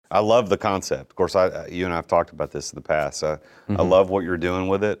I love the concept. Of course, you and I have talked about this in the past. I love what you're doing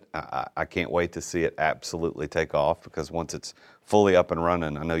with it. I can't wait to see it absolutely take off, because once it's fully up and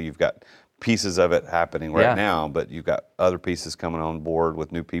running, I know you've got pieces of it happening right now, but you've got other pieces coming on board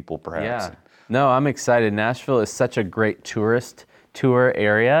with new people perhaps. Yeah. No, I'm excited. Nashville is such a great tourist tour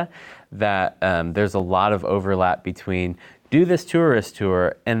area that there's a lot of overlap between do this tourist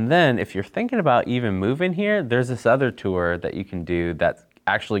tour, and then if you're thinking about even moving here, there's this other tour that you can do that's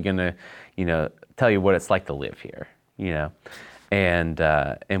actually going to, tell you what it's like to live here,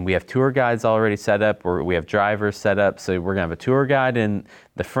 And we have tour guides already set up, or we have drivers set up. So we're gonna have a tour guide in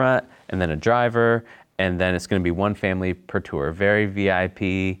the front, and then a driver, and then it's gonna be one family per tour. Very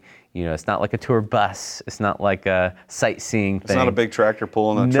VIP. It's not like a tour bus. It's not like a sightseeing thing. It's not a big tractor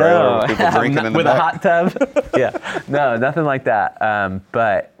pulling a trailer with people drinking in the with back. a hot tub. Yeah, no, nothing like that.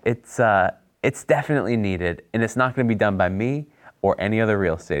 But it's definitely needed, and it's not gonna be done by me or any other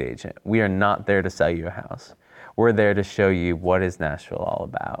real estate agent. We are not there to sell you a house. We're there to show you what is Nashville all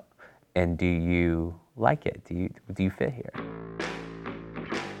about, and do you like it? Do you fit here?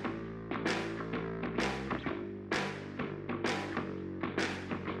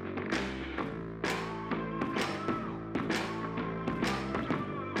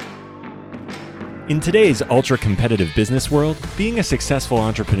 In today's ultra-competitive business world, being a successful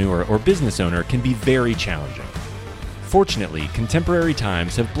entrepreneur or business owner can be very challenging. Fortunately, contemporary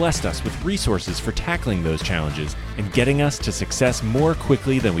times have blessed us with resources for tackling those challenges and getting us to success more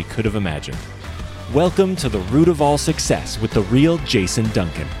quickly than we could have imagined. Welcome to The Root of All Success with the real Jason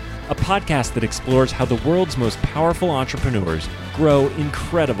Duncan, a podcast that explores how the world's most powerful entrepreneurs grow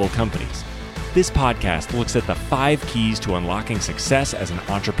incredible companies. This podcast looks at the 5 keys to unlocking success as an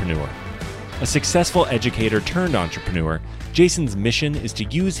entrepreneur. A successful educator turned entrepreneur, Jason's mission is to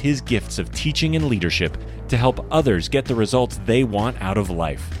use his gifts of teaching and leadership to help others get the results they want out of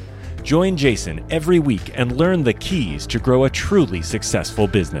life. Join Jason every week and learn the keys to grow a truly successful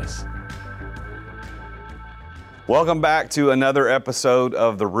business. Welcome back to another episode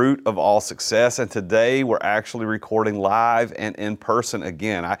of The Root of All Success, and today we're actually recording live and in person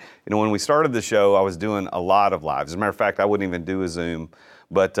again. When we started the show, I was doing a lot of lives. As a matter of fact, I wouldn't even do a Zoom.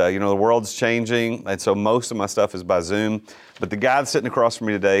 But, the world's changing, and so most of my stuff is by Zoom. But the guy that's sitting across from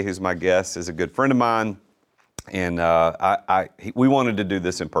me today, who's my guest, is a good friend of mine, and we wanted to do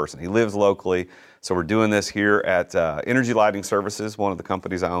this in person. He lives locally, so we're doing this here at Energy Lighting Services, one of the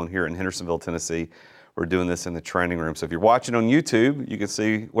companies I own here in Hendersonville, Tennessee. We're doing this in the training room. So if you're watching on YouTube, you can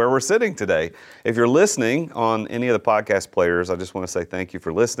see where we're sitting today. If you're listening on any of the podcast players, I just want to say thank you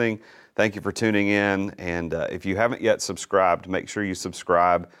for listening. Thank you for tuning in. And if you haven't yet subscribed, make sure you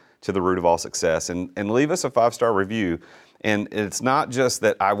subscribe to The Root of All Success and leave us a 5-star review. And it's not just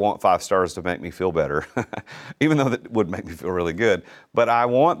that I want 5 stars to make me feel better, even though that would make me feel really good, but I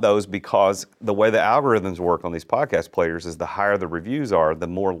want those because the way the algorithms work on these podcast players is the higher the reviews are, the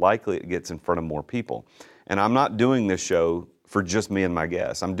more likely it gets in front of more people. And I'm not doing this show for just me and my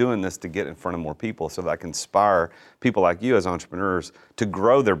guests. I'm doing this to get in front of more people so that I can inspire people like you as entrepreneurs to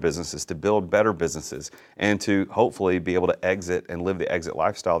grow their businesses, to build better businesses, and to hopefully be able to exit and live the exit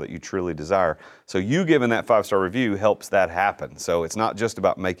lifestyle that you truly desire. So you giving that 5-star review helps that happen. So it's not just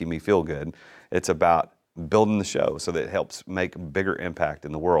about making me feel good. It's about building the show so that it helps make a bigger impact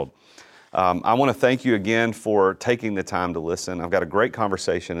in the world. I want to thank you again for taking the time to listen. I've got a great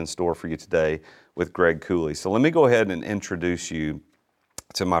conversation in store for you today with Greg Cooley. So let me go ahead and introduce you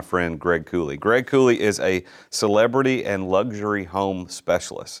to my friend Greg Cooley. Greg Cooley is a celebrity and luxury home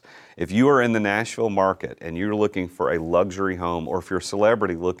specialist. If you are in the Nashville market and you're looking for a luxury home, or if you're a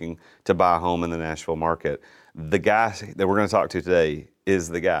celebrity looking to buy a home in the Nashville market, the guy that we're going to talk to today is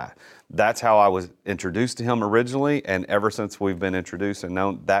the guy. That's how I was introduced to him originally, and ever since we've been introduced and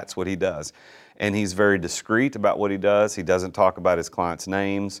known, that's what he does. And he's very discreet about what he does. He doesn't talk about his clients'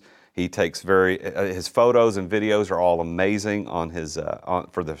 names. He takes his photos and videos are all amazing on his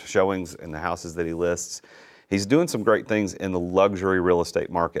for the showings and the houses that he lists. He's doing some great things in the luxury real estate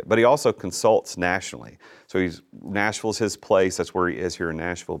market, but he also consults nationally. So Nashville's his place. That's where he is here in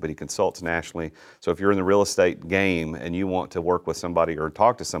Nashville, but he consults nationally. So if you're in the real estate game and you want to work with somebody or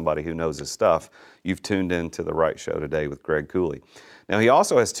talk to somebody who knows his stuff, you've tuned into the right show today with Greg Cooley. Now, he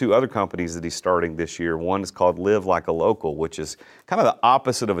also has 2 other companies that he's starting this year. One is called Live Like a Local, which is kind of the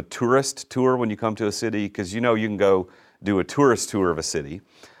opposite of a tourist tour when you come to a city, because you can go do a tourist tour of a city.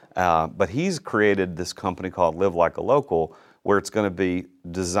 But he's created this company called Live Like a Local, where it's going to be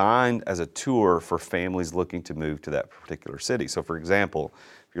designed as a tour for families looking to move to that particular city. So, for example,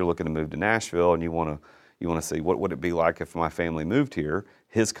 if you're looking to move to Nashville and you want to see what would it be like if my family moved here,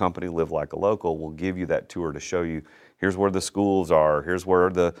 his company Live Like a Local will give you that tour to show you here's where the schools are, here's where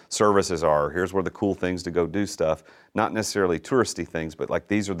the services are, here's where the cool things to go do stuff. Not necessarily touristy things, but like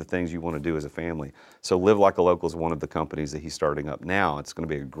these are the things you want to do as a family. So Live Like a Local is one of the companies that he's starting up now. It's going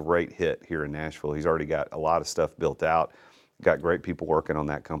to be a great hit here in Nashville. He's already got a lot of stuff built out. Got great people working on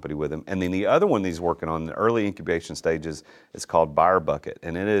that company with him. And then the other one he's working on in the early incubation stages is called Buyer Bucket.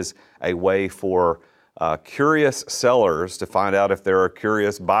 And it is a way for curious sellers to find out if there are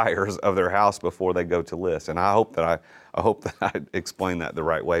curious buyers of their house before they go to list. And I hope that I explained that the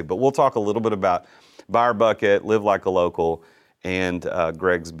right way. But we'll talk a little bit about Buyer Bucket, Live Like a Local, and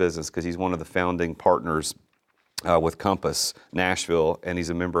Greg's business, because he's one of the founding partners with Compass Nashville, and he's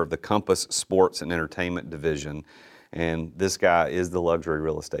a member of the Compass Sports and Entertainment Division. And this guy is the luxury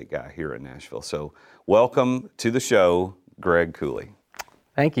real estate guy here in Nashville. So welcome to the show, Greg Cooley.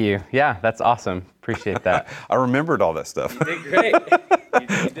 Thank you. Yeah, that's awesome. Appreciate that. I remembered all that stuff. You did great.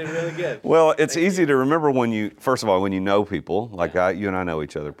 You did really good. Well, it's easy to remember when you, first of all, when you know people, like you and I know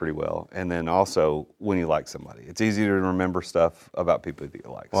each other pretty well, and then also when you like somebody. It's easy to remember stuff about people that you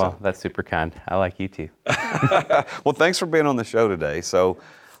like. Well, that's super kind. I like you too. Well, thanks for being on the show today. So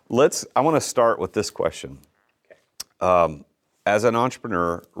I want to start with this question. As an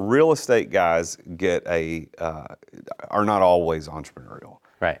entrepreneur, real estate guys are not always entrepreneurial.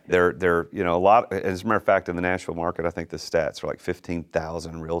 Right. They're a lot. As a matter of fact, in the Nashville market, I think the stats are like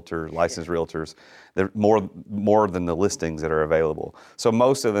 15,000 realtors, licensed realtors. They're more than the listings that are available. So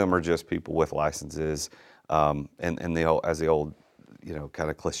most of them are just people with licenses, and as the old kind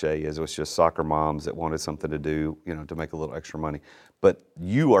of cliche is, it was just soccer moms that wanted something to do, to make a little extra money. But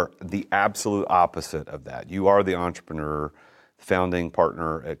you are the absolute opposite of that. You are the entrepreneur, founding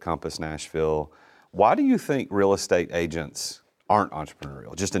partner at Compass Nashville. Why do you think real estate agents aren't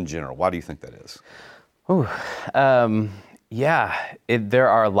entrepreneurial, just in general? Why do you think that is? There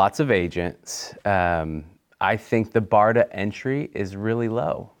are lots of agents. I think the bar to entry is really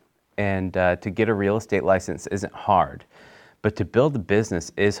low. And to get a real estate license isn't hard. But to build a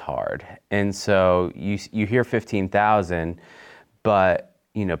business is hard. And so you hear 15,000, but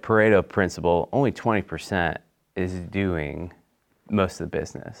Pareto principle, only 20% is doing most of the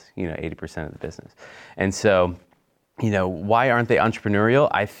business, 80% of the business. And so, why aren't they entrepreneurial?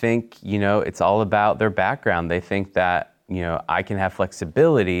 I think, it's all about their background. They think that, I can have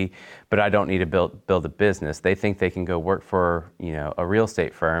flexibility, but I don't need to build a business. They think they can go work for, a real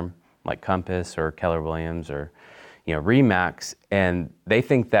estate firm like Compass or Keller Williams or, RE/MAX, and they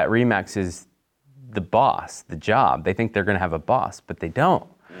think that RE/MAX is the boss, the job. They think they're going to have a boss, but they don't.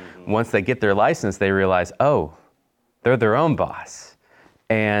 Mm-hmm. Once they get their license, they realize, they're their own boss,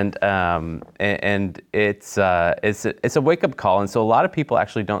 and it's a wake-up call. And so a lot of people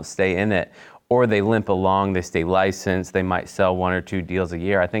actually don't stay in it, or they limp along. They stay licensed. They might sell 1 or 2 deals a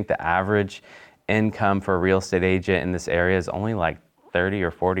year. I think the average income for a real estate agent in this area is only like $30,000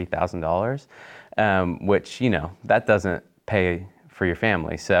 or $40,000, which that doesn't pay for your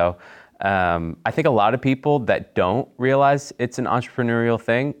family. So I think a lot of people that don't realize it's an entrepreneurial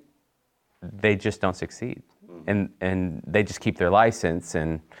thing, they just don't succeed. And they just keep their license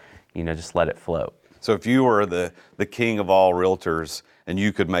and, just let it float. So if you were the king of all realtors and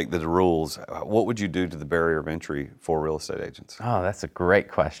you could make the rules, what would you do to the barrier of entry for real estate agents? Oh, that's a great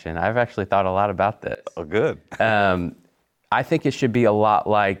question. I've actually thought a lot about this. Oh, good. I think it should be a lot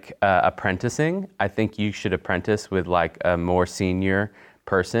like apprenticing. I think you should apprentice with like a more senior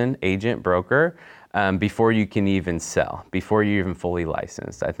person, agent, broker, before you can even sell, before you're even fully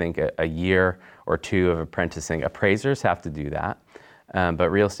licensed. I think a year or 2 of apprenticing. Appraisers have to do that, but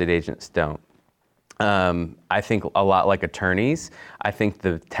real estate agents don't. I think a lot like attorneys. I think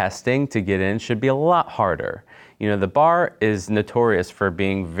the testing to get in should be a lot harder. The bar is notorious for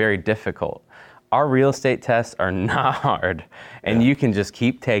being very difficult. Our real estate tests are not hard, and you can just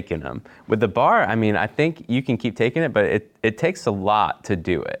keep taking them. With the bar, I think you can keep taking it, but it takes a lot to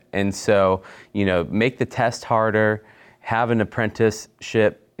do it. And so, make the test harder, have an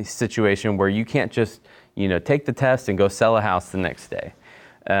apprenticeship situation where you can't just, take the test and go sell a house the next day.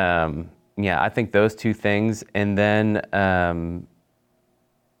 I think those 2 things. And then,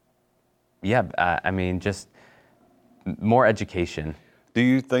 just more education. Do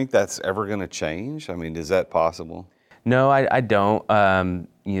you think that's ever going to change? Is that possible? No, I don't.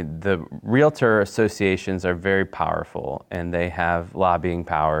 The realtor associations are very powerful, and they have lobbying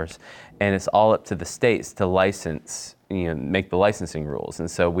powers, and it's all up to the states to license, make the licensing rules.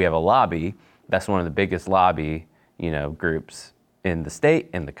 And so we have a lobby. That's one of the biggest lobby, groups in the state,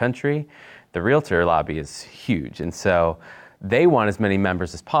 in the country. The realtor lobby is huge, and so they want as many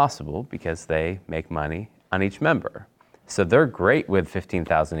members as possible because they make money on each member. So they're great with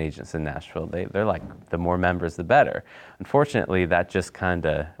 15,000 agents in Nashville. They're like, the more members, the better. Unfortunately, that just kind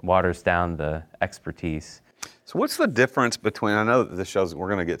of waters down the expertise. So what's the difference between, I know that this shows, we're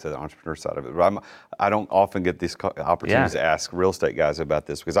going to get to the entrepreneur side of it, but I don't often get these opportunities to ask real estate guys about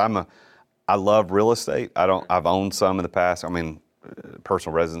this because I love real estate. I've owned some in the past. I mean,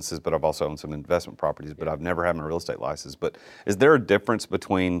 personal residences, but I've also owned some investment properties, but I've never had my real estate license. But is there a difference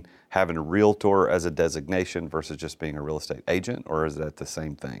between having a realtor as a designation versus just being a real estate agent, or is that the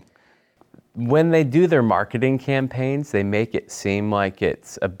same thing? When they do their marketing campaigns, they make it seem like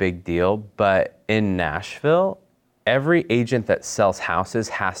it's a big deal, but in Nashville, every agent that sells houses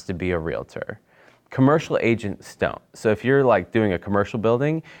has to be a realtor. Commercial agents don't. So if you're like doing a commercial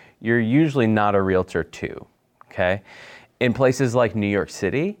building, you're usually not a realtor too, okay? In places like New York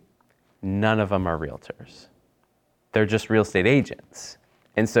City, none of them are realtors. They're just real estate agents.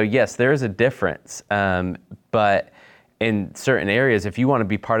 And so yes, there is a difference, but in certain areas, if you want to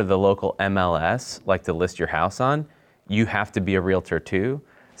be part of the local MLS, like to list your house on, you have to be a realtor too.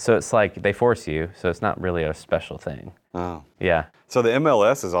 So it's like they force you, so it's not really a special thing. Oh. Yeah. So the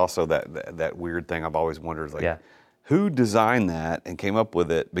MLS is also that weird thing I've always wondered, like, who designed that and came up with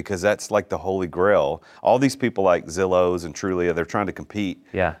it? Because that's like the holy grail. All these people like Zillows and Trulia, they're trying to compete.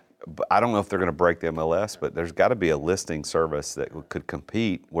 Yeah. But I don't know if they're going to break the MLS, but there's got to be a listing service that could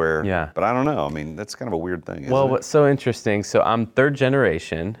compete where, but I don't know. I mean, that's kind of a weird thing, isn't it? What's so interesting, so I'm third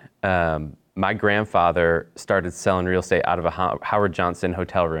generation. My grandfather started selling real estate out of a Howard Johnson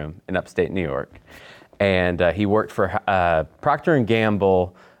hotel room in upstate New York. And he worked for Procter &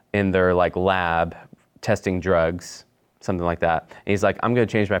 Gamble in their like lab testing drugs, something like that. And he's like, I'm going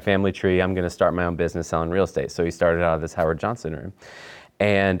to change my family tree. I'm going to start my own business selling real estate. So he started out of this Howard Johnson room.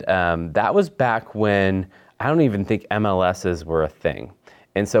 And that was back when I don't even think MLSs were a thing.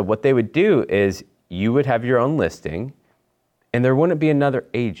 And so what they would do is you would have your own listing and there wouldn't be another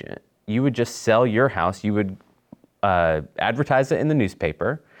agent. You would just sell your house. You would advertise it in the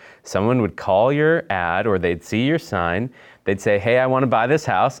newspaper. Someone would call your ad or they'd see your sign. They'd say, hey, I want to buy this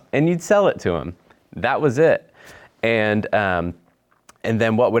house, and you'd sell it to them. That was it. And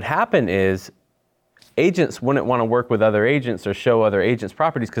then what would happen is agents wouldn't want to work with other agents or show other agents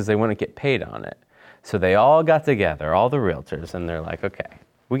properties because they wouldn't get paid on it. So they all got together, all the realtors, and they're like, okay,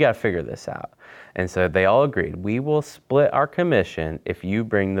 we got to figure this out. And so they all agreed, we will split our commission if you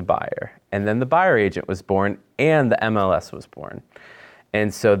bring the buyer. And then the buyer agent was born and the MLS was born.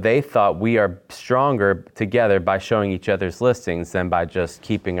 And so they thought we are stronger together by showing each other's listings than by just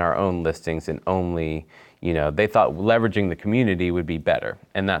keeping our own listings and only, they thought leveraging the community would be better.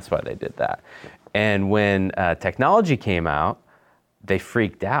 And that's why they did that. And when technology came out, they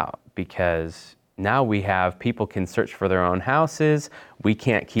freaked out because now we have people can search for their own houses. We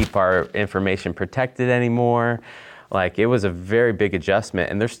can't keep our information protected anymore. Like it was a very big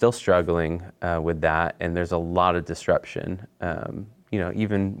adjustment and they're still struggling with that. And there's a lot of disruption.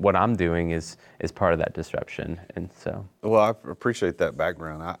 Even what I'm doing is part of that disruption, and so. Well, I appreciate that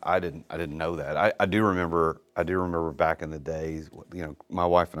background. I didn't know that. I do remember back in the days. My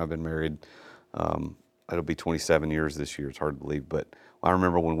wife and I've been married. It'll be 27 years this year. It's hard to believe, but I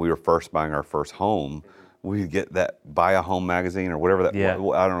remember when we were first buying our first home, we'd get that Buy a Home magazine or whatever that.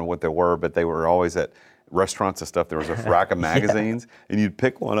 I don't know what they were, but they were always at restaurants and stuff. There was a rack of magazines and you'd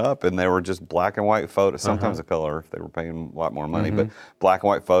pick one up and they were just black and white photos, sometimes a color if they were paying a lot more money, but black and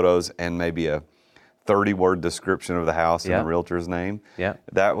white photos and maybe a 30-word description of the house and the realtor's name. Yeah.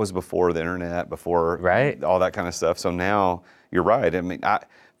 That was before the internet, before all that kind of stuff. So now you're right. I mean,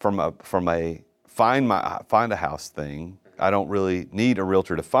 from a find a house thing, I don't really need a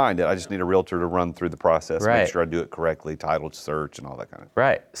realtor to find it. I just need a realtor to run through the process, make sure I do it correctly, title search and all that kind of thing.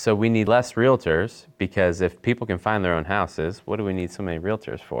 Right. So we need less realtors because if people can find their own houses, what do we need so many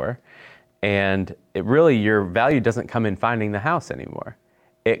realtors for? And your value doesn't come in finding the house anymore.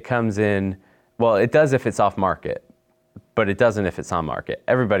 It comes in, well, it does if it's off market, but it doesn't if it's on market.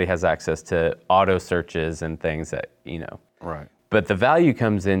 Everybody has access to auto searches and things that, Right. But the value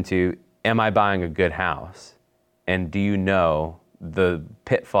comes into, am I buying a good house? And do you know the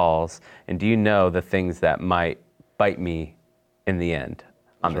pitfalls and do you know the things that might bite me in the end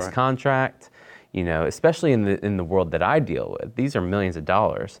on this contract? Especially in the world that I deal with, these are millions of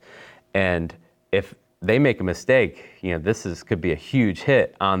dollars. And if they make a mistake, could be a huge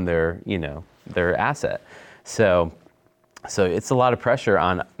hit on their asset. So it's a lot of pressure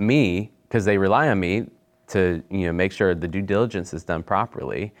on me because they rely on me to, make sure the due diligence is done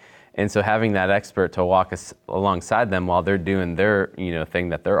properly. And so having that expert to walk us alongside them while they're doing their, thing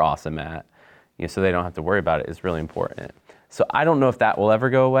that they're awesome at, so they don't have to worry about it is really important. So I don't know if that will ever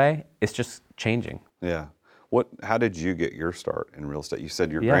go away. It's just changing. Yeah. How did you get your start in real estate? You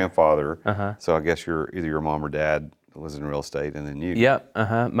said your Yeah. grandfather, so I guess either your mom or dad was in real estate, and then you.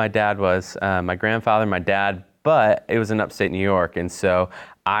 Yep. My dad was. My grandfather, my dad, but it was in upstate New York, and so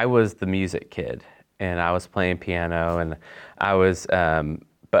I was the music kid, and I was playing piano, and I was.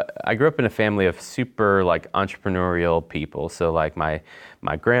 But I grew up in a family of super like entrepreneurial people. So like my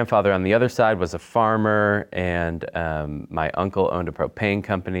grandfather on the other side was a farmer, and my uncle owned a propane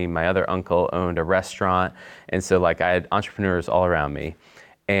company. My other uncle owned a restaurant, and so like I had entrepreneurs all around me,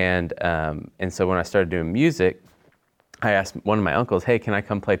 and so when I started doing music, I asked one of my uncles, hey, can I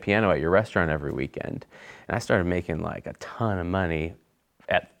come play piano at your restaurant every weekend? And I started making like a ton of money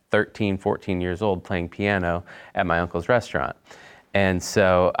at 13, 14 years old playing piano at my uncle's restaurant. And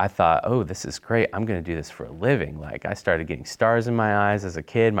so I thought, oh, this is great. I'm going to do this for a living. Like I started getting stars in my eyes as a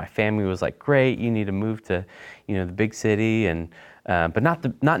kid. My family was like, great, you need to move to, the big city, and but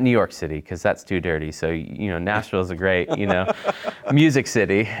not New York City, because that's too dirty. So, Nashville is a great, music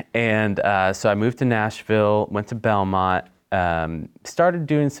city. And so I moved to Nashville, went to Belmont, started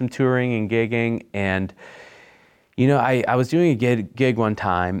doing some touring and gigging. And, I was doing a gig one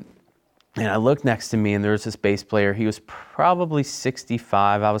time, and I looked next to me, and there was this bass player. He was probably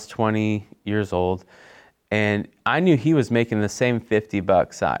 65. I was 20 years old. And I knew he was making the same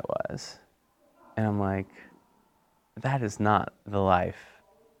 $50 I was. And I'm like, that is not the life.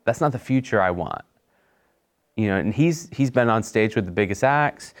 That's not the future I want. And he's been on stage with the biggest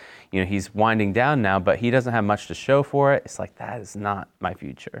acts. He's winding down now, but he doesn't have much to show for it. It's like, that is not my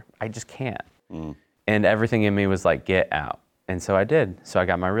future. I just can't. And everything in me was like, get out. And so I did. So I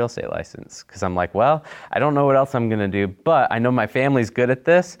got my real estate license, because I'm like, well, I don't know what else I'm going to do, but I know my family's good at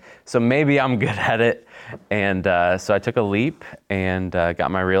this, so maybe I'm good at it. And so I took a leap and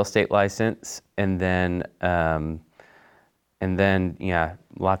got my real estate license. And then,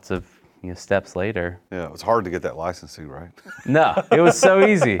 lots of steps later. Yeah, it was hard to get that license too, right? No, it was so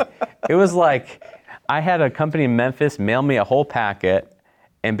easy. It was like I had a company in Memphis mail me a whole packet,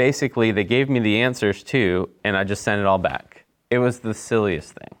 and basically they gave me the answers too, and I just sent it all back. It was the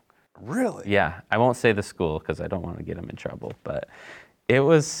silliest thing. Really? Yeah, I won't say the school because I don't want to get them in trouble, but it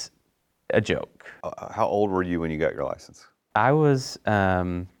was a joke. How old were you when you got your license? I was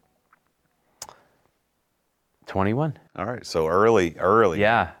 21. All right, so early.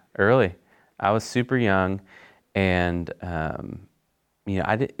 Yeah, early. I was super young, and I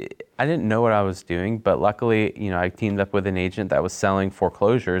didn't know what I was doing, but luckily, I teamed up with an agent that was selling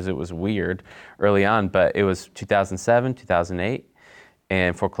foreclosures. It was weird early on, but it was 2007, 2008,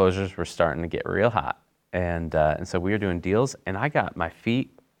 and foreclosures were starting to get real hot. And so we were doing deals, and I got my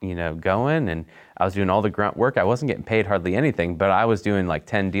feet, going, and I was doing all the grunt work. I wasn't getting paid hardly anything, but I was doing like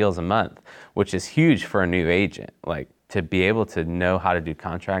 10 deals a month, which is huge for a new agent. Like to be able to know how to do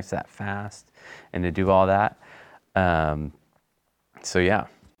contracts that fast and to do all that. So yeah,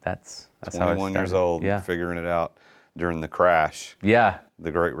 that's how I started. 21 years old, figuring it out during the crash. Yeah.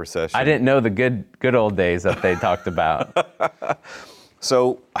 The Great Recession. I didn't know the good old days that they talked about.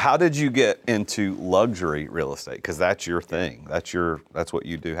 So how did you get into luxury real estate? Because that's your thing. That's what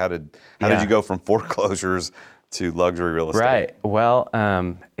you do. How did you go from foreclosures to luxury real estate? Right. Well,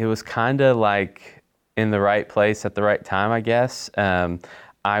 it was kind of like in the right place at the right time, I guess.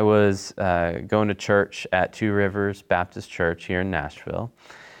 I was going to church at Two Rivers Baptist Church here in Nashville.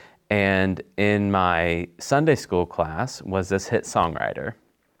 And in my Sunday school class was this hit songwriter.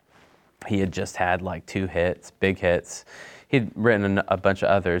 He had just had like 2 hits, big hits. He'd written a bunch of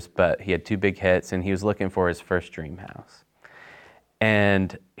others, but he had 2 big hits, and he was looking for his first dream house.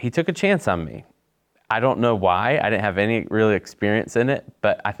 And he took a chance on me. I don't know why. I didn't have any real experience in it,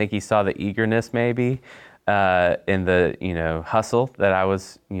 but I think he saw the eagerness maybe in the hustle that I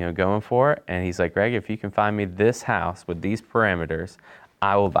was going for. And he's like, Greg, if you can find me this house with these parameters,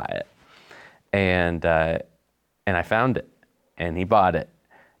 I will buy it. And I found it, and he bought it.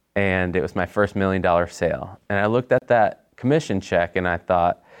 And it was my first $1 million sale. And I looked at that commission check, and I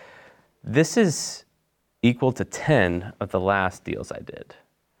thought, this is equal to 10 of the last deals I did.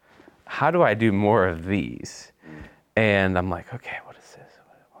 How do I do more of these? And I'm like, okay, what is this?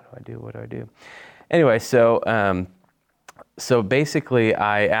 What do I do? Anyway, so basically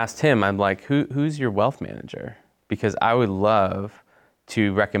I asked him, I'm like, who's your wealth manager? Because I would love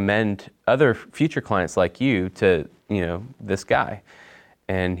to recommend other future clients like you to, this guy.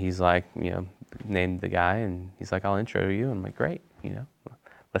 And he's like, named the guy, and he's like, I'll intro you. I'm like, great,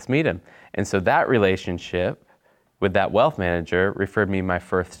 let's meet him. And so that relationship with that wealth manager referred me my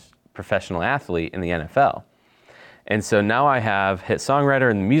first professional athlete in the NFL. And so now I have hit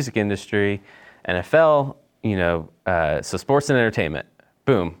songwriter in the music industry, NFL, so sports and entertainment.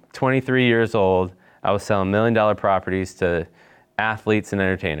 Boom, 23 years old. I was selling $1 million properties to athletes and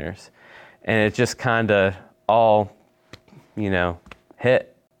entertainers. And it just kind of all,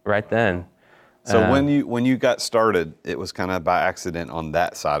 hit right then. So when you got started, it was kind of by accident on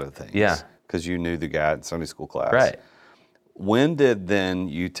that side of things. Yeah. Because you knew the guy in Sunday school class. Right. When did then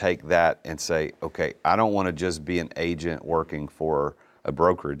you take that and say, okay, I don't want to just be an agent working for a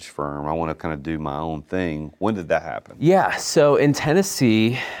brokerage firm. I want to kind of do my own thing. When did that happen? Yeah. So in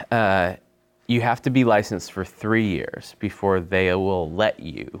Tennessee, you have to be licensed for 3 years before they will let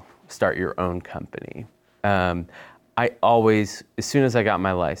you start your own company. I always, as soon as I got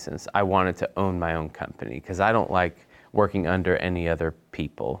my license, I wanted to own my own company because I don't like working under any other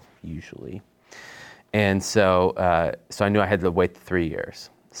people usually. And so I knew I had to wait the 3 years.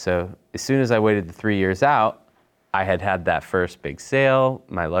 So as soon as I waited the 3 years out, I had that first big sale,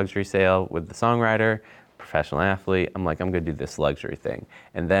 my luxury sale with the songwriter, professional athlete. I'm like, I'm going to do this luxury thing.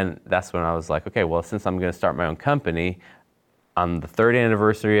 And then that's when I was like, okay, well, since I'm going to start my own company, on the 3rd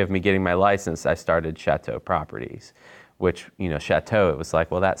anniversary of me getting my license, I started Chateau Properties, which, Chateau, it was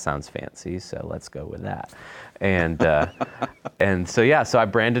like, well, that sounds fancy, so let's go with that. And and so I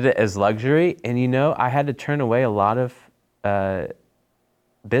branded it as luxury, and I had to turn away a lot of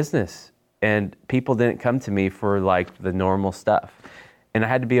business, and people didn't come to me for like the normal stuff, and I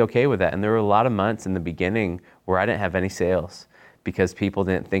had to be okay with that. And there were a lot of months in the beginning where I didn't have any sales because people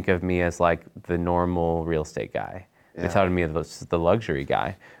didn't think of me as like the normal real estate guy. Yeah. They thought of me as the luxury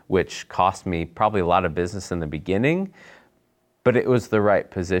guy, which cost me probably a lot of business in the beginning, but it was the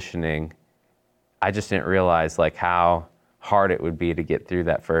right positioning. I just didn't realize like how hard it would be to get through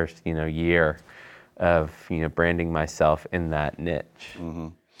that first, year of, branding myself in that niche. Mm-hmm.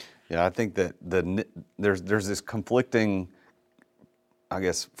 Yeah, I think that there's this conflicting, I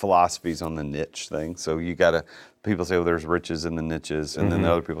guess, philosophies on the niche thing. So people say, well, there's riches in the niches, and then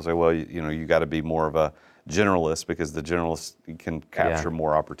the other people say, well, you got to be more of a generalist because the generalist can capture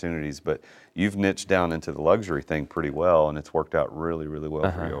more opportunities. But you've niched down into the luxury thing pretty well, and it's worked out really, really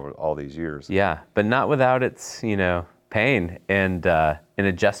well for you over all these years. Yeah, but not without its, pain and an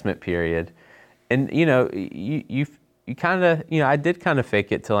adjustment period. And, you kind of, I did kind of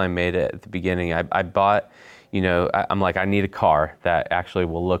fake it till I made it at the beginning. I bought, I'm like, I need a car that actually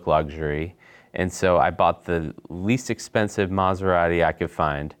will look luxury. And so I bought the least expensive Maserati I could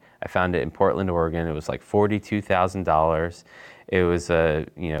find. I found it in Portland, Oregon. It was like $42,000. It was a,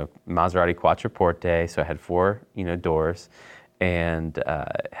 Maserati Quattroporte, so it had 4, doors, and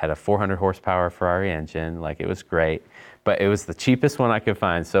had a 400 horsepower Ferrari engine. Like, it was great, but it was the cheapest one I could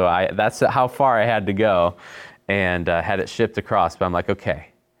find. So that's how far I had to go, and had it shipped across. But I'm like, okay,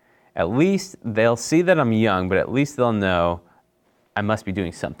 at least they'll see that I'm young, but at least they'll know I must be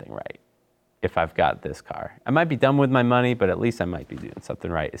doing something right if I've got this car. I might be done with my money, but at least I might be doing something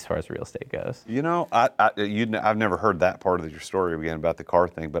right as far as real estate goes. I've never heard that part of your story again about the car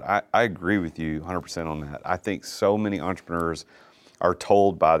thing, but I agree with you 100% on that. I think so many entrepreneurs are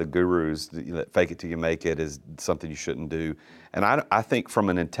told by the gurus that fake it till you make it is something you shouldn't do. And I think from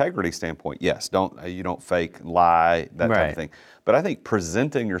an integrity standpoint, yes, you don't fake, lie, that type of thing. But I think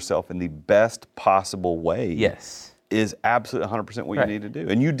presenting yourself in the best possible way is absolutely 100% what you need to do.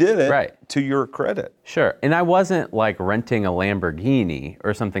 And you did it to your credit. Sure. And I wasn't like renting a Lamborghini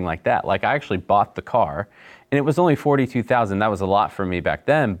or something like that. Like, I actually bought the car, and it was only $42,000. That was a lot for me back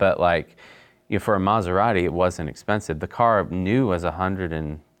then, but like, for a Maserati, it wasn't expensive. The car new was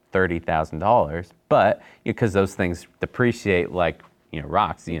 $130,000, but because those things depreciate like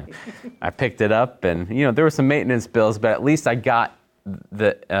rocks. I picked it up, and there were some maintenance bills, but at least I got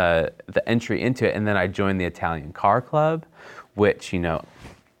the entry into it, and then I joined the Italian Car Club, which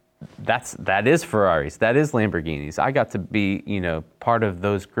that is Ferraris, that is Lamborghinis. I got to be part of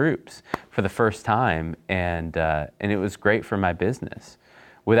those groups for the first time, and it was great for my business,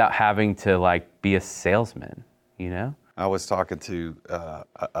 without having to like be a salesman. I was talking to a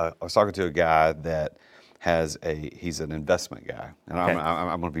guy that he's an investment guy, and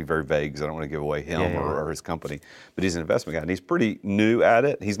I'm going to be very vague because I don't want to give away him or his company, but he's an investment guy, and he's pretty new at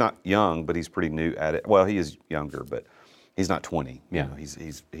it. He's not young, but he's pretty new at it. Well, he is younger, but he's not 20.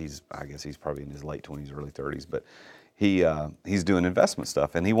 He's I guess he's probably in his late 20s, early 30s, but he's doing investment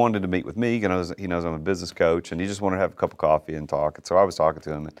stuff, and he wanted to meet with me. He knows I'm a business coach, and he just wanted to have a cup of coffee and talk. And so I was talking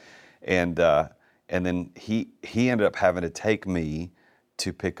to him, and then he ended up having to take me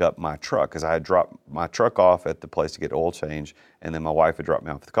to pick up my truck, because I had dropped my truck off at the place to get oil change, and then my wife had dropped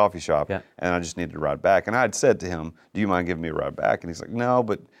me off at the coffee shop, and I just needed to ride back. And I had said to him, do you mind giving me a ride back? And he's like, no,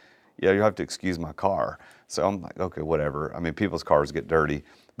 but you'll have to excuse my car. So I'm like, okay, whatever. I mean, people's cars get dirty.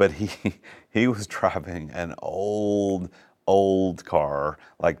 But he was driving an old car,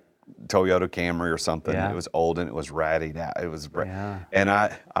 like Toyota Camry or something. Yeah. It was old and it was rattied out. It was, Yeah. and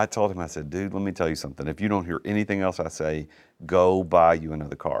I told him, I said, dude, let me tell you something. If you don't hear anything else I say, go buy you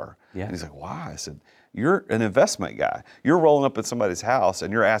another car. Yeah. And he's like, why? I said, you're an investment guy. You're rolling up at somebody's house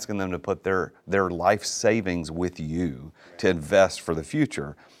and you're asking them to put their life savings with you to invest for the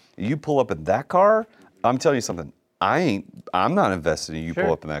future. You pull up in that car, I'm telling you something. I'm not invested in you Sure.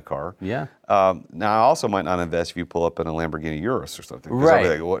 pull up in that car. Yeah. Now I also might not invest if you pull up in a Lamborghini Urus or something. 'Cause I'll be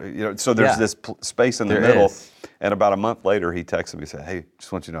Right. like, what, so there's Yeah. this space in the There middle. is. And about a month later, he texted me and said, hey,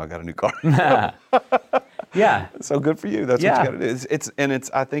 just want you to know I got a new car. Yeah. So good for you. That's Yeah. what you got to do.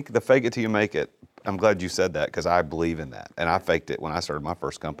 It's I think the fake it till you make it. I'm glad you said that because I believe in that. And I faked it when I started my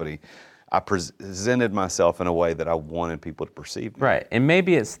first company. I presented myself in a way that I wanted people to perceive me. Right. And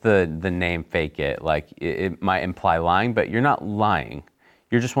maybe it's the name fake it. Like it might imply lying, but you're not lying.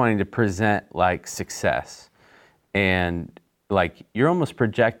 You're just wanting to present like success. And like you're almost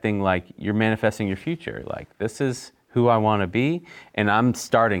projecting like you're manifesting your future. Like this is who I want to be and I'm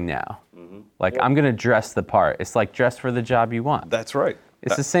starting now. Like I'm going to dress the part. It's like dress for the job you want. That's right.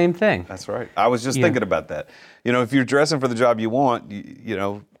 It's the same thing. That's right. I was just Yeah. thinking about that. You know, if you're dressing for the job you want, you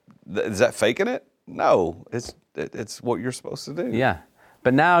know, is that faking it? No, it's what you're supposed to do. Yeah.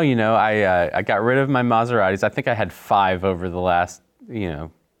 But now, you know, I got rid of my Maseratis. I think I had 5 over the last,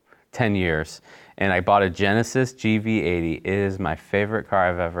 10 years. And I bought a Genesis GV80. It is my favorite car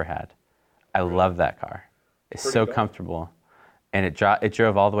I've ever had. I love that car. It's so comfortable. And it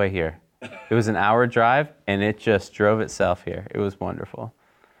drove all the way here. It was an hour drive, and it just drove itself here. It was wonderful.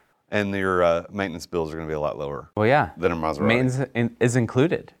 And your maintenance bills are going to be a lot lower. Well, yeah. Than a Maserati. Maintenance is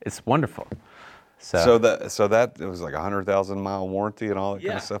included. It's wonderful. So that it was like 100,000 mile warranty and all that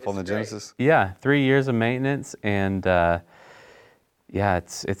kind of stuff on the Genesis. Yeah, 3 years of maintenance, and yeah,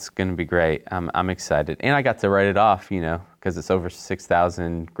 it's going to be great. I'm excited, and I got to write it off, because it's over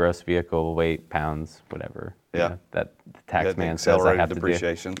 6,000 gross vehicle weight pounds, whatever. Yeah. That the tax man says I accelerated have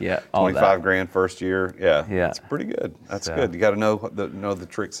depreciation. to do. Yeah, all 25 that. grand first year. Yeah, Yeah. it's pretty good. That's So- good. You got to know the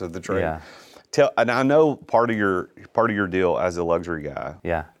tricks of the trade. Yeah. And I know part of your deal as a luxury guy.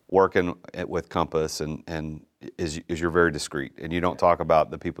 Yeah. Working with Compass and is you're very discreet and you don't talk about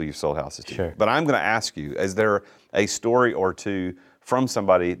the people you've sold houses to. Sure. But I'm going to ask you: is there a story or two from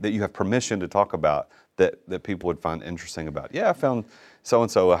somebody that you have permission to talk about that people would find interesting about? Yeah, I found so and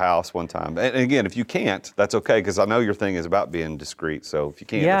so a house one time. And again, if you can't, that's okay because I know your thing is about being discreet. So if you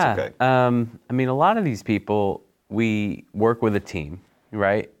can't, Yeah. that's okay. I mean, a lot of these people, we work with a team,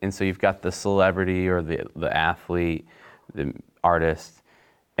 right? And so you've got the celebrity or the athlete, the artist,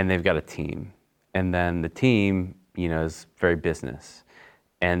 and they've got a team. And then the team, is very business.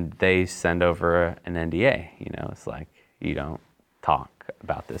 And they send over an NDA, it's like, you don't talk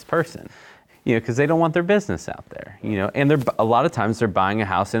about this person, because they don't want their business out there, and a lot of times they're buying a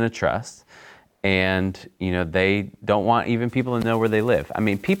house in a trust and, they don't want even people to know where they live. I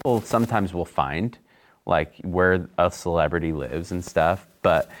mean, people sometimes will find like where a celebrity lives and stuff,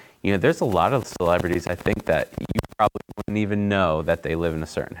 but there's a lot of celebrities I think that you probably wouldn't even know that they live in a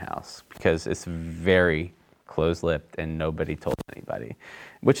certain house because it's very close-lipped and nobody told anybody,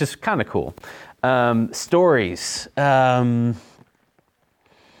 which is kind of cool. Stories.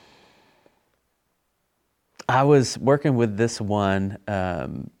 I was working with this one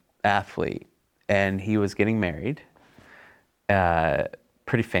athlete, and he was getting married,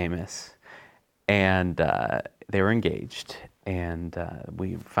 pretty famous, and they were engaged, and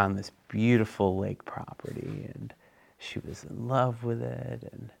we found this beautiful lake property, and she was in love with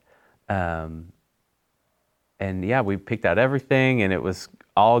it, and yeah, we picked out everything, and it was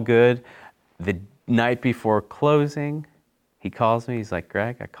all good. The night before closing, he calls me, he's like,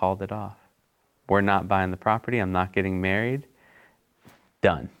 Greg, I called it off. We're not buying the property. I'm not getting married.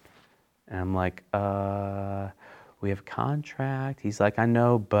 Done. And I'm like, we have a contract. He's like, I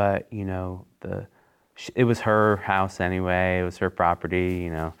know, but it was her house anyway. It was her property.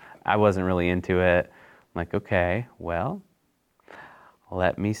 I wasn't really into it. I'm like, okay, well,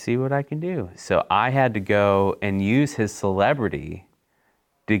 let me see what I can do. So I had to go and use his celebrity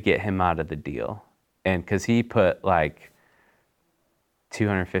to get him out of the deal, and because he put like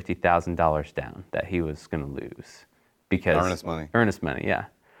 $250,000 down that he was going to lose because earnest money, yeah.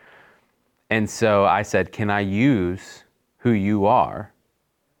 And so I said, can I use who you are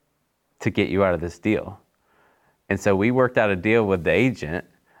to get you out of this deal? And so we worked out a deal with the agent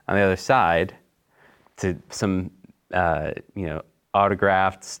on the other side to some,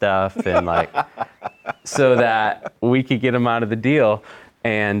 autographed stuff and like, so that we could get him out of the deal.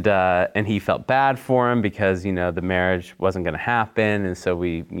 And he felt bad for him because, the marriage wasn't going to happen. And so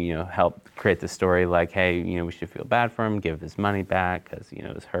we, helped create the story like, hey, we should feel bad for him, give his money back because,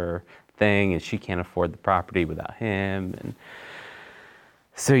 it was her thing and she can't afford the property without him. And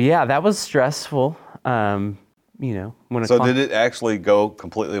so, yeah, that was stressful. When did it actually go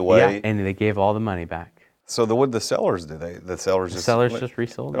completely away? Yeah, and they gave all the money back. So what did the sellers do? The sellers just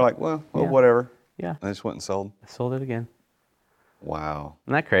resold it. They're like, well, Yeah. whatever. Yeah. And they just went and sold. I sold it again. Wow.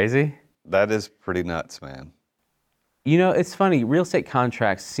 Isn't that crazy? That is pretty nuts, man. It's funny. Real estate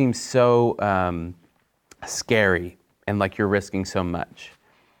contracts seem so scary and like you're risking so much.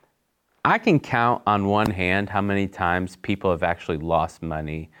 I can count on one hand how many times people have actually lost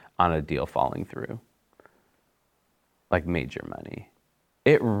money on a deal falling through. Like major money.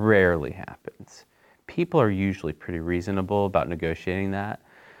 It rarely happens. People are usually pretty reasonable about negotiating that.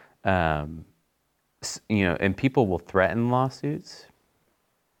 And people will threaten lawsuits.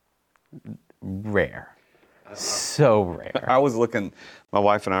 Rare. So rare. My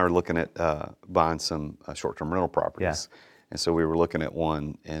wife and I were looking at buying some short-term rental properties. Yeah. And so we were looking at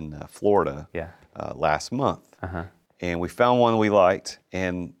one in Florida last month. Uh-huh. And we found one we liked,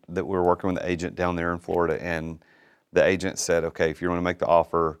 and that we were working with the agent down there in Florida. And the agent said, okay, if you want to make the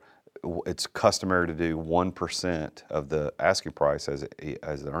offer, it's customary to do 1% of the asking price as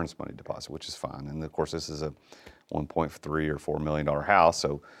the earnest money deposit, which is fine. And of course, this is a $1.3 or $4 million house,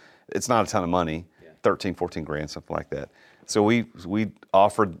 so it's not a ton of money, 13, 14 grand, something like that. So we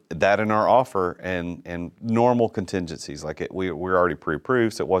offered that in our offer and normal contingencies, like we were already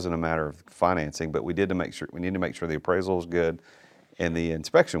pre-approved, so it wasn't a matter of financing, but we need to make sure the appraisal was good and the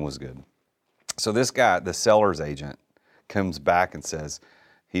inspection was good. So this guy, the seller's agent, comes back and says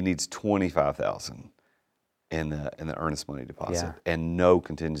he needs $25,000 in the earnest money deposit and no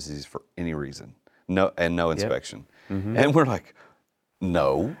contingencies for any reason, no inspection. Mm-hmm. And we're like,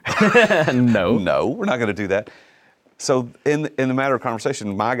 no, no, we're not going to do that. So in the matter of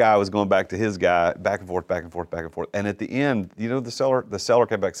conversation, my guy was going back to his guy, back and forth, and at the end, the seller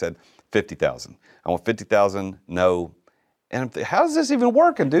came back and said $50,000. I want $50,000. No. And how's this even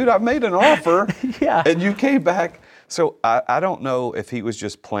working, dude? I made an offer, and you came back. So I don't know if he was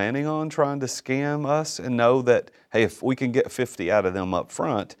just planning on trying to scam us and know that, hey, if we can get 50 out of them up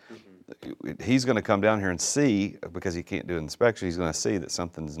front, he's going to come down here and see, because he can't do an inspection, he's going to see that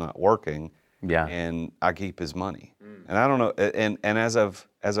something's not working, and I keep his money. And I don't know, and as of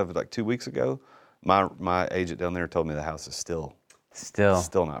like 2 weeks ago, my agent down there told me the house is still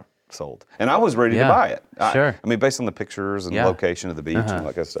not sold. And I was ready to buy it. Sure. I mean, based on the pictures and location of the beach and all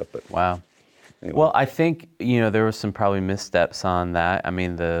that kind of stuff. But wow. Anyway. Well, I think, there was some probably missteps on that. I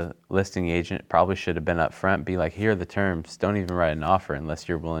mean, the listing agent probably should have been up front, be like, here are the terms. Don't even write an offer unless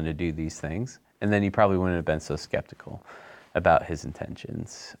you're willing to do these things. And then you probably wouldn't have been so skeptical about his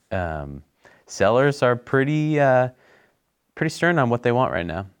intentions. Sellers are pretty stern on what they want right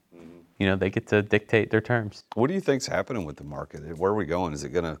now. They get to dictate their terms. What do you think's happening with the market? Where are we going? Is it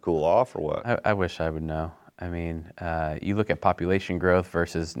going to cool off or what? I wish I would know. I mean, you look at population growth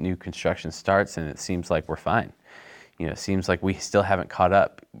versus new construction starts, and it seems like we're fine. It seems like we still haven't caught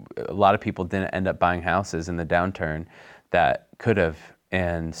up. A lot of people didn't end up buying houses in the downturn that could have.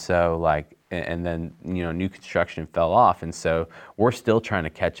 And so and then, new construction fell off. And so we're still trying to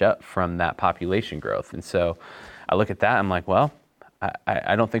catch up from that population growth. And so I look at that, I'm like, well,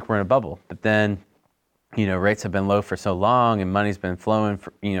 I don't think we're in a bubble. But then, rates have been low for so long and money's been flowing,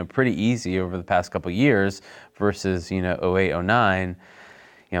 pretty easy over the past couple of years versus, 08, 09.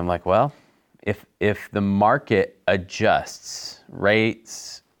 I'm like, well, if the market adjusts,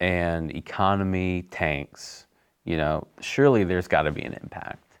 rates and economy tanks, surely there's got to be an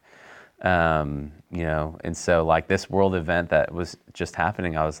impact. And so this world event that was just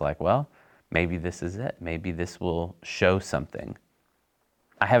happening, I was like, well, maybe this is it. Maybe this will show something.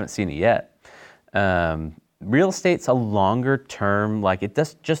 I haven't seen it yet. Real estate's a longer term, it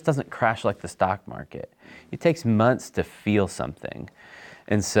just doesn't crash like the stock market. It takes months to feel something.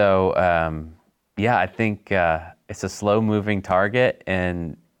 And so, I think it's a slow moving target,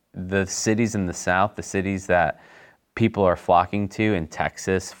 and the cities in the South, the cities that people are flocking to in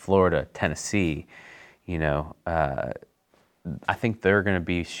Texas, Florida, Tennessee, I think they're going to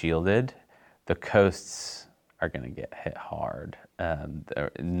be shielded. The coasts are going to get hit hard.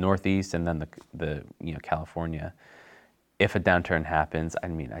 The Northeast and then the California. If a downturn happens, I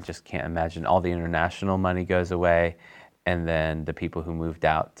mean, I just can't imagine all the international money goes away, and then the people who moved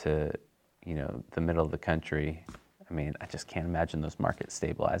out to, the middle of the country. I mean, I just can't imagine those markets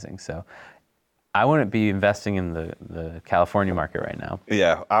stabilizing. So I wouldn't be investing in the California market right now.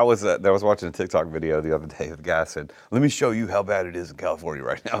 Yeah, I was watching a TikTok video the other day. The guy said, "Let me show you how bad it is in California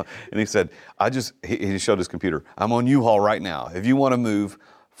right now." And he said, he showed his computer. "I'm on U-Haul right now. If you want to move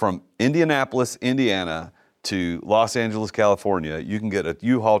from Indianapolis, Indiana to Los Angeles, California, you can get a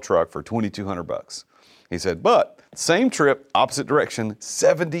U-Haul truck for $2,200." He said, "But same trip, opposite direction,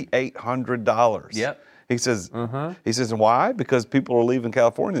 $7,800." Yep. He says, why? Because people are leaving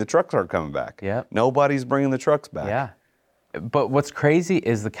California. The trucks aren't coming back. Yep. Nobody's bringing the trucks back. Yeah. But what's crazy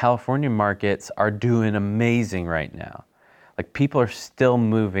is the California markets are doing amazing right now. Like, people are still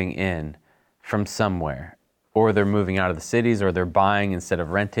moving in from somewhere, or they're moving out of the cities, or they're buying instead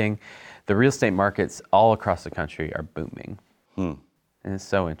of renting. The real estate markets all across the country are booming. And it's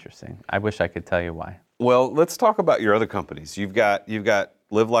so interesting. I wish I could tell you why. Well, let's talk about your other companies. You've got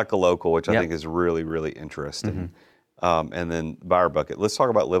Live Like a Local, which I think is really, really interesting. And then Buyer Bucket. Let's talk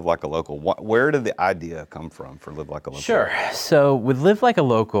about Live Like a Local. Where did the idea come from for Live Like a Local? Sure. So with Live Like a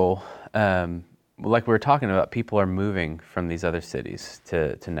Local, like we were talking about, people are moving from these other cities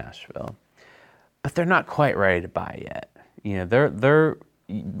to Nashville, but they're not quite ready to buy yet. You know, they're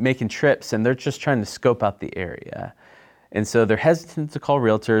making trips and they're just trying to scope out the area. And so they're hesitant to call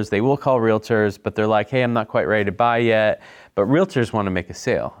realtors. They will call realtors, but they're like, "Hey, I'm not quite ready to buy yet." But realtors want to make a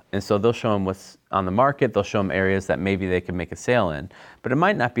sale. And so they'll show them what's on the market. They'll show them areas that maybe they can make a sale in, but it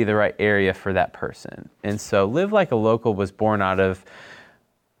might not be the right area for that person. And so Live Like a Local was born out of,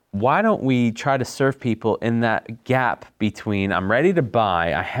 why don't we try to serve people in that gap between I'm ready to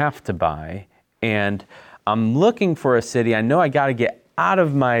buy, I have to buy, and I'm looking for a city. I know I got to get out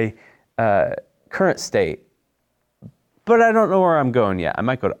of my current state, but I don't know where I'm going yet. I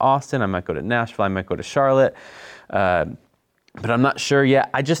might go to Austin, I might go to Nashville, I might go to Charlotte, but I'm not sure yet.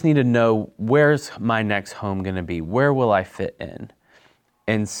 I just need to know, where's my next home going to be? Where will I fit in?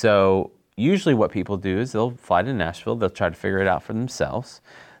 And so usually what people do is they'll fly to Nashville, they'll try to figure it out for themselves.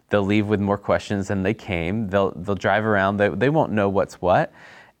 They'll leave with more questions than they came. They'll drive around, they won't know what's what,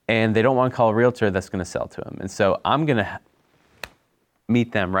 and they don't want to call a realtor that's going to sell to them. And so I'm going to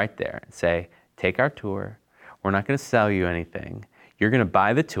meet them right there and say, "Take our tour. We're not going to sell you anything. You're going to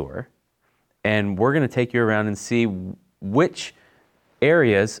buy the tour, and we're going to take you around and see which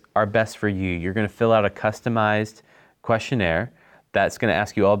areas are best for you. You're going to fill out a customized questionnaire that's going to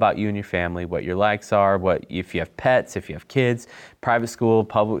ask you all about you and your family, what your likes are, if you have pets, if you have kids, private school,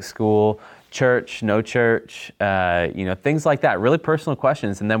 public school, church, no church, things like that, really personal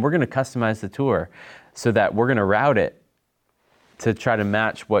questions. And then we're going to customize the tour so that we're going to route it to try to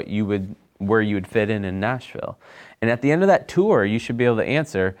match where you would fit in Nashville. And at the end of that tour, you should be able to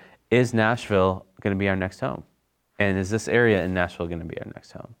answer, is Nashville going to be our next home? And is this area in Nashville going to be our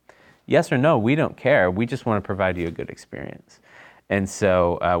next home? Yes or no, we don't care. We just want to provide you a good experience. And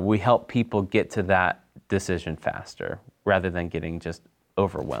so we help people get to that decision faster rather than getting just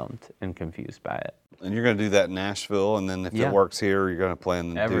overwhelmed and confused by it. And you're going to do that in Nashville, and then if it works here, you're going to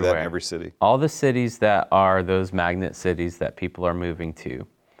plan to do that in every city. All the cities that are those magnet cities that people are moving to.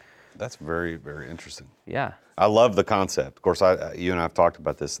 That's very, very interesting. Yeah. I love the concept. Of course, you and I have talked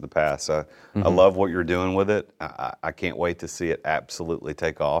about this in the past. I love what you're doing with it. I can't wait to see it absolutely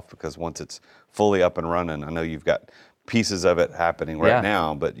take off, because once it's fully up and running, I know you've got pieces of it happening right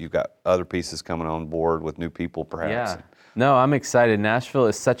now, but you've got other pieces coming on board with new people perhaps. Yeah. No, I'm excited. Nashville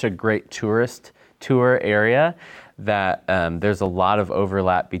is such a great tourist tour area that there's a lot of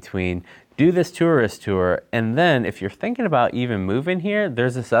overlap between do this tourist tour, and then if you're thinking about even moving here,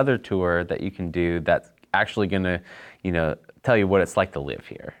 there's this other tour that you can do that's actually going to, tell you what it's like to live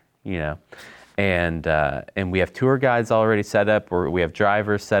here, And we have tour guides already set up, or we have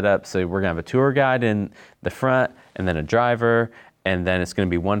drivers set up. So we're going to have a tour guide in the front, and then a driver, and then it's going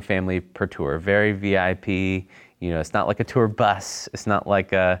to be one family per tour. Very VIP. It's not like a tour bus. It's not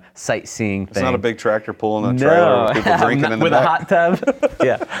like a sightseeing thing. It's not a big tractor pulling a trailer with people drinking in the with back. a hot tub.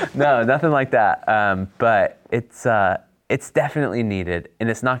 Yeah, no, nothing like that. But it's definitely needed, and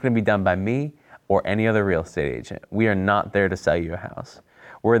it's not going to be done by me or any other real estate agent. We are not there to sell you a house.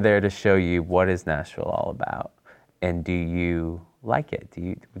 We're there to show you what is Nashville all about, and do you like it?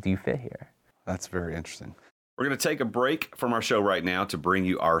 Do you fit here? That's very interesting. We're going to take a break from our show right now to bring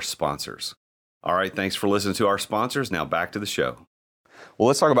you our sponsors. All right, thanks for listening to our sponsors. Now back to the show. Well,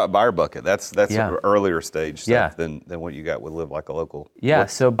 let's talk about Buyer Bucket. That's an earlier stage stuff than what you got with Live Like a Local. Yeah,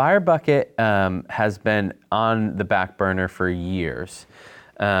 so Buyer Bucket has been on the back burner for years.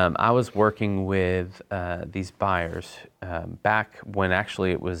 I was working with these buyers back when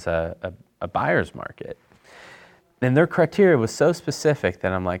actually it was a buyer's market. And their criteria was so specific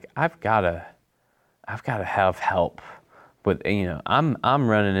that I'm like, I've got to have help with, I'm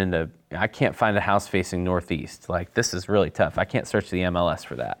running into I can't find a house facing northeast. Like, this is really tough. I can't search the MLS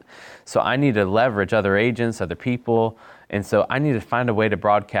for that. So I need to leverage other agents, other people. And so I need to find a way to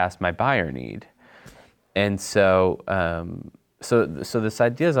broadcast my buyer need. And so, so this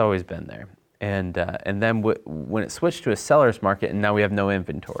idea's always been there. And then when it switched to a seller's market and now we have no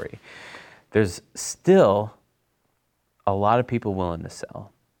inventory, there's still a lot of people willing to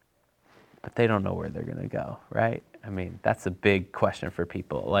sell, but they don't know where they're going to go, right? I mean, that's a big question for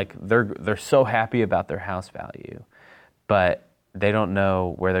people. Like, they're so happy about their house value, but they don't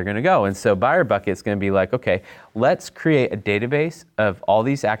know where they're going to go. And so Buyer Bucket's going to be like, okay, let's create a database of all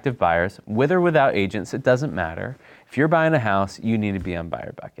these active buyers, with or without agents. It doesn't matter. If you're buying a house, you need to be on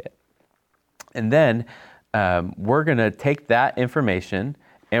Buyer Bucket. And then we're going to take that information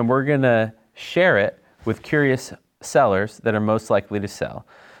and we're going to share it with curious sellers that are most likely to sell.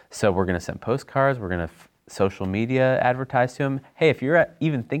 So we're going to send postcards. We're going to social media advertise to them. Hey, if you're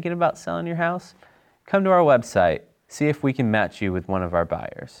even thinking about selling your house, come to our website. See if we can match you with one of our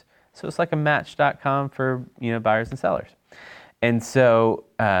buyers. So it's like a match.com for buyers and sellers. And so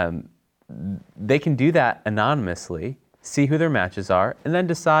they can do that anonymously, see who their matches are, and then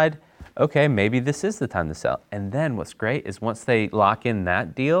decide, okay, maybe this is the time to sell. And then what's great is once they lock in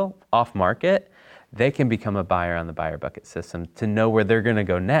that deal off market, they can become a buyer on the Buyer Bucket system to know where they're going to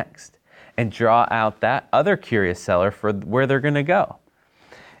go next and draw out that other curious seller for where they're going to go.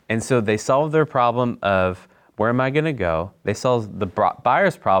 And so they solve their problem of, where am I going to go? They solve the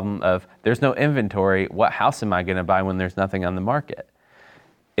buyer's problem of, there's no inventory. What house am I going to buy when there's nothing on the market?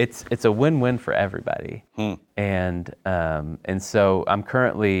 It's a win-win for everybody. And so I'm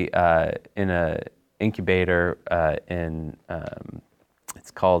currently in a incubator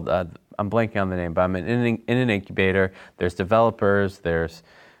it's called, I'm blanking on the name, but I'm in an incubator. There's developers, there's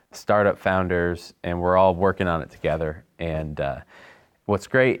startup founders, and we're all working on it together. And what's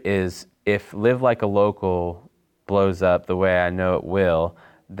great is, if Live Like a Local blows up the way I know it will,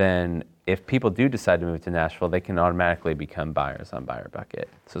 then if people do decide to move to Nashville, they can automatically become buyers on Buyer Bucket.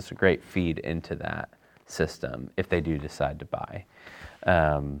 So it's a great feed into that system if they do decide to buy.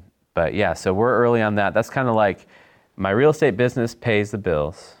 But yeah, so we're early on that. That's kind of like, my real estate business pays the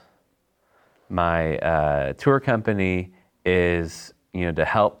bills. My tour company is, to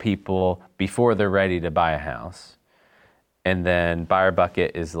help people before they're ready to buy a house. And then Buyer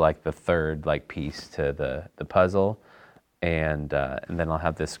Bucket is like the third piece to the puzzle, and then I'll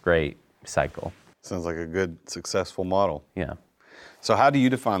have this great cycle. Sounds like a good, successful model. Yeah. So how do you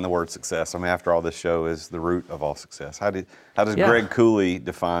define the word success? I mean, after all, this show is the root of all success. How does Yeah. Greg Cooley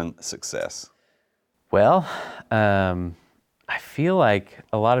define success? Well, I feel like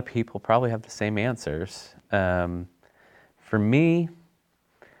a lot of people probably have the same answers. For me,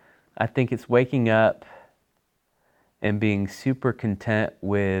 I think it's waking up and being super content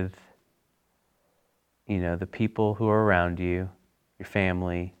with, the people who are around you, your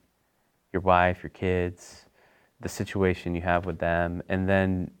family, your wife, your kids, the situation you have with them, and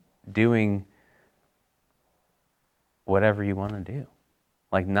then doing whatever you want to do.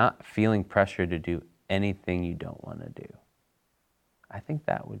 Like, not feeling pressure to do anything you don't want to do. I think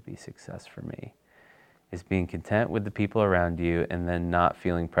that would be success for me, is being content with the people around you and then not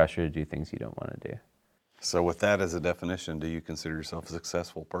feeling pressure to do things you don't want to do. So with that as a definition, do you consider yourself a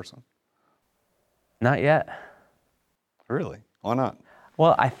successful person? Not yet. Really? Why not?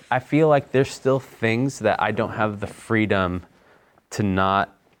 Well, I feel like there's still things that I don't have the freedom to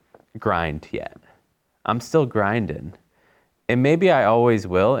not grind yet. I'm still grinding. And maybe I always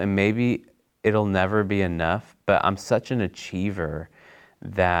will, and maybe it'll never be enough, but I'm such an achiever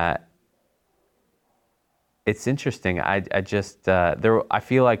that it's interesting. I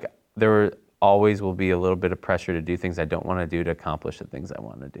feel like there always will be a little bit of pressure to do things I don't want to do to accomplish the things I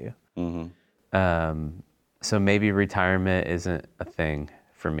want to do. Mm-hmm. So maybe retirement isn't a thing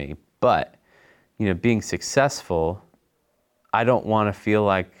for me, but being successful, I don't want to feel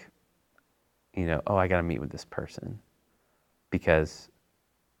like, I got to meet with this person, because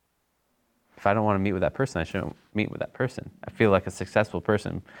if I don't want to meet with that person, I shouldn't meet with that person. I feel like a successful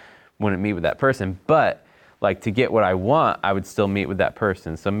person wouldn't meet with that person, but to get what I want, I would still meet with that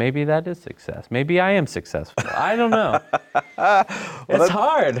person. So maybe that is success. Maybe I am successful. I don't know. It's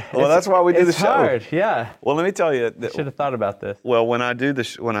hard. Well, that's why we do the show. It's hard, yeah. Well, let me tell you. I should have thought about this. Well, when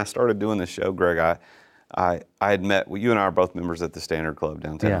I started doing this show, Greg, I had met, you and I are both members at the Standard Club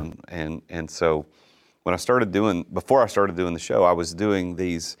downtown. Yeah. And so before I started doing the show, I was doing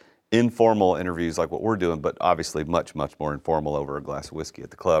these informal interviews like what we're doing, but obviously much, much more informal over a glass of whiskey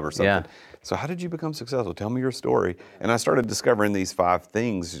at the club or something. Yeah. So how did you become successful? Tell me your story. And I started discovering these 5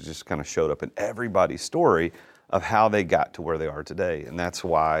 things that just kind of showed up in everybody's story of how they got to where they are today. And that's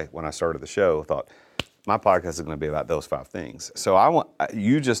why when I started the show, I thought, my podcast is going to be about those 5 things. So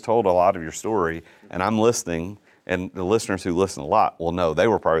you just told a lot of your story, and I'm listening, and the listeners who listen a lot will know they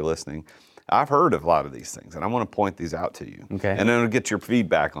were probably listening. I've heard of a lot of these things, and I want to point these out to you. Okay. And then I'll get your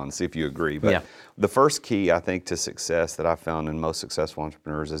feedback on, see if you agree. But the first key, I think, to success that I found in most successful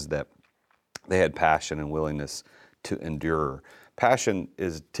entrepreneurs is that they had passion and willingness to endure. Passion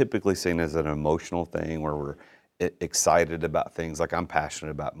is typically seen as an emotional thing where we're excited about things. Like I'm passionate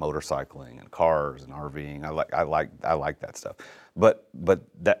about motorcycling and cars and RVing. I like that stuff. But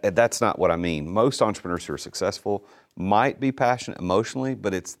that's not what I mean. Most entrepreneurs who are successful might be passionate emotionally,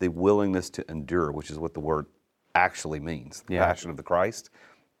 but it's the willingness to endure, which is what the word actually means. The passion of the Christ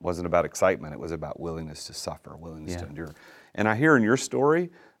wasn't about excitement. It was about willingness to suffer, willingness to endure. And I hear in your story,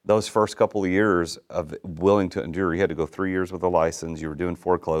 those first couple of years of willing to endure, you had to go 3 years with a license, you were doing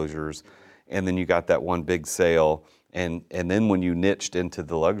foreclosures, and then you got that one big sale. And then when you niched into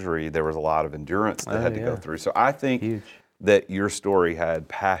the luxury, there was a lot of endurance that had to go through. So I think that your story had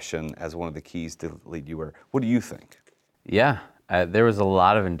passion as one of the keys to lead you where. What do you think? Yeah, there was a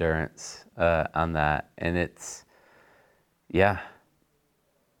lot of endurance on that. And it's,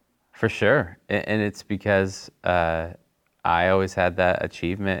 for sure. And it's because I always had that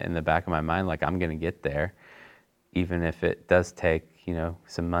achievement in the back of my mind, like I'm going to get there, even if it does take,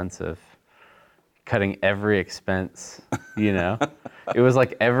 some months of cutting every expense, It was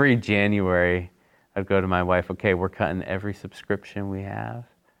like every January I'd go to my wife, okay, we're cutting every subscription we have.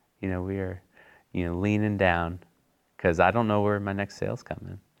 We are, leaning down because I don't know where my next sale's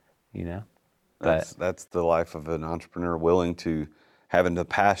coming, But That's the life of an entrepreneur, willing to, having the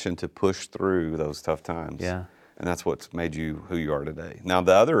passion to push through those tough times. Yeah. And that's what's made you who you are today. Now,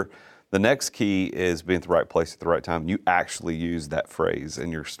 the next key is being at the right place at the right time. You actually use that phrase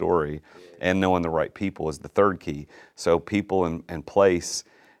in your story, and knowing the right people is the third key. So people and place,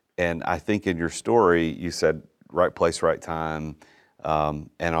 and I think in your story, you said right place, right time,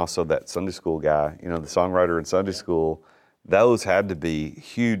 and also that Sunday school guy, the songwriter in Sunday school, those had to be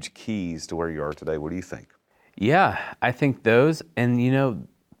huge keys to where you are today. What do you think? Yeah, I think those, and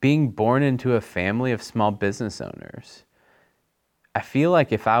being born into a family of small business owners, I feel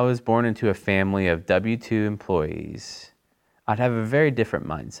like if I was born into a family of W-2 employees, I'd have a very different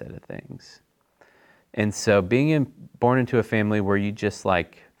mindset of things. And so born into a family where you just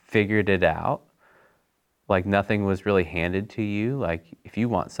figured it out, like nothing was really handed to you, like if you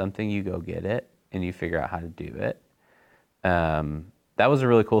want something, you go get it and you figure out how to do it. That was a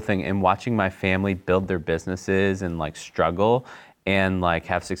really cool thing. And watching my family build their businesses and struggle and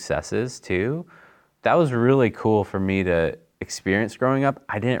have successes too, that was really cool for me to experience growing up.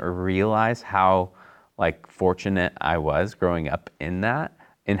 I didn't realize how fortunate I was growing up in that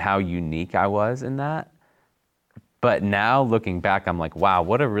and how unique I was in that. But now looking back, I'm like, wow,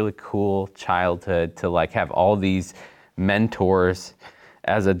 what a really cool childhood to have all these mentors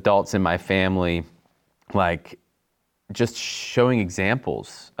as adults in my family, just showing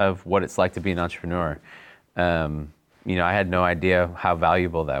examples of what it's like to be an entrepreneur. I had no idea how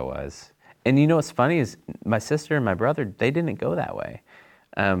valuable that was. And what's funny is my sister and my brother, they didn't go that way.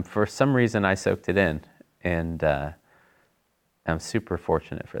 For some reason, I soaked it in, and I'm super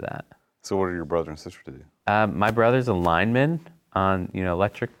fortunate for that. So what do your brother and sister do? My brother's a lineman on,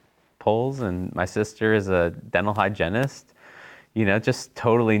 electric poles, and my sister is a dental hygienist. Just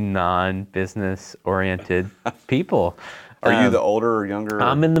totally non-business oriented people. Are you the older or younger?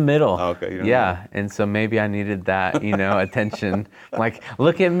 I'm in the middle. Oh, okay. Yeah, and so maybe I needed that, attention.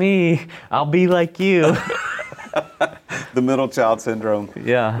 Look at me, I'll be like you. The middle child syndrome.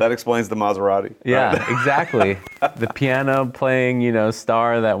 Yeah. That explains the Maserati. Yeah, right? exactly. The piano playing,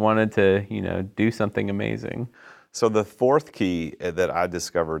 star that wanted to, do something amazing. So the fourth key that I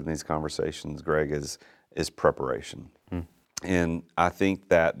discovered in these conversations, Greg, is preparation. And I think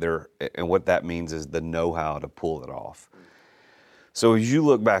that and what that means is the know-how to pull it off. So as you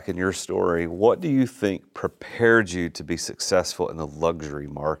look back in your story, what do you think prepared you to be successful in the luxury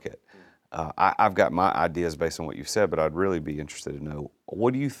market? I've got my ideas based on what you've said, but I'd really be interested to know,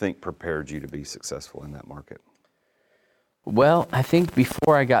 what do you think prepared you to be successful in that market? Well, I think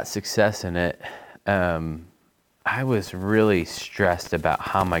before I got success in it, I was really stressed about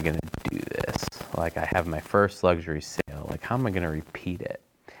how am I going to do this? I have my first luxury sale, how am I going to repeat it?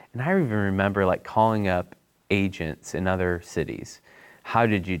 And I even remember calling up agents in other cities. How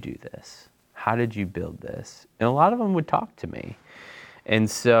did you do this? How did you build this? And a lot of them would talk to me. And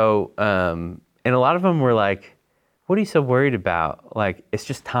so, and a lot of them were like, what are you so worried about? It's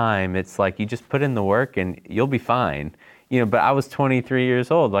just time. It's you just put in the work and you'll be fine. but I was 23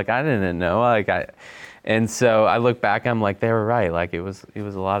 years old. Like I didn't know. And so I look back, I'm like, they were right. Like it was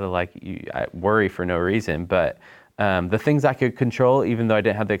a lot of I worry for no reason. But the things I could control, even though I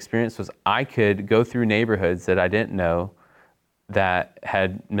didn't have the experience, was I could go through neighborhoods that I didn't know that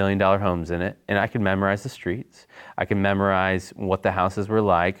had $1 million homes in it, and I could memorize the streets. I could memorize what the houses were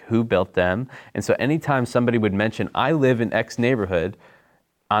like, who built them. And so anytime somebody would mention, I live in X neighborhood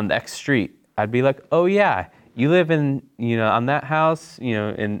on X street, I'd be like, oh yeah, you live in, on that house,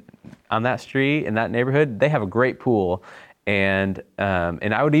 on that street, in that neighborhood, they have a great pool. And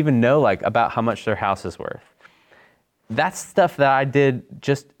I would even know about how much their house is worth. That's stuff that I did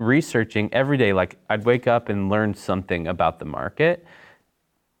just researching every day. Like I'd wake up and learn something about the market.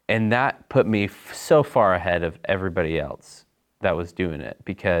 And that put me so far ahead of everybody else that was doing it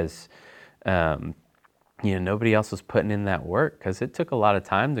because, nobody else was putting in that work because it took a lot of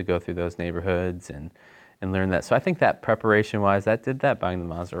time to go through those neighborhoods and learn that. So I think that preparation-wise, that did that, buying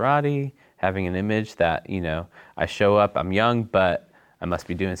the Maserati, having an image that, I show up, I'm young, but I must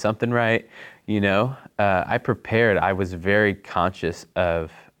be doing something right. I prepared. I was very conscious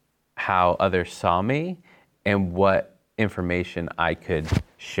of how others saw me and what information I could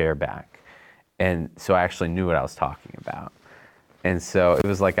share back. And so I actually knew what I was talking about. And so it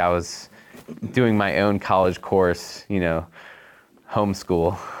was like I was doing my own college course,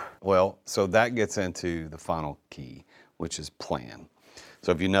 homeschool. Well, so that gets into the final key, which is plan.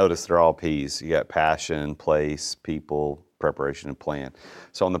 So if you notice, they're all P's. You got passion, place, people, preparation, and plan.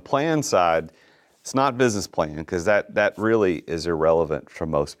 So on the plan side, it's not business plan because that really is irrelevant for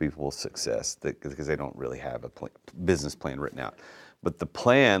most people's success because they don't really have a business plan written out. But the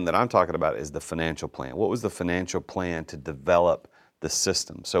plan that I'm talking about is the financial plan. What was the financial plan to develop the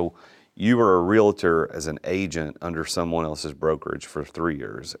system? So you were a realtor as an agent under someone else's brokerage for 3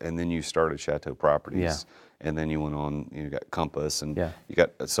 years, and then you started Chateau Properties, and then you went on, you got Compass, and you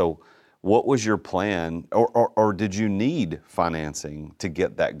got, so what was your plan, or did you need financing to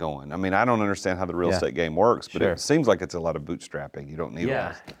get that going? I mean, I don't understand how the real estate game works, but it seems like it's a lot of bootstrapping. You don't need a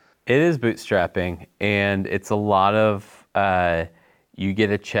lot. It is bootstrapping, and it's a lot of, you get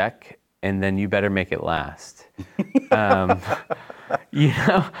a check, and then you better make it last. And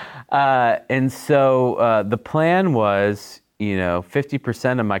so the plan was,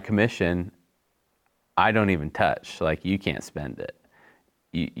 50% of my commission, I don't even touch. Like, you can't spend it.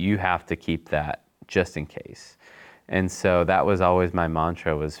 You have to keep that just in case. And so that was always my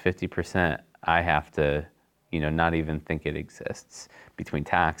mantra, was 50%, I have to, not even think it exists, between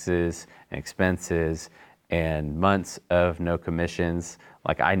taxes and expenses and months of no commissions.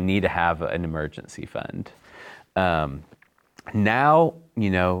 Like, I need to have an emergency fund. Now,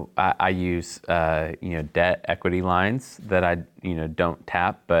 I use, debt equity lines that I, don't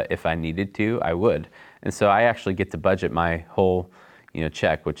tap, but if I needed to, I would. And so I actually get to budget my whole,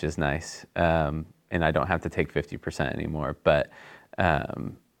 check, which is nice. And I don't have to take 50% anymore. But,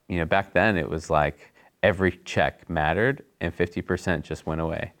 back then it was like every check mattered and 50% just went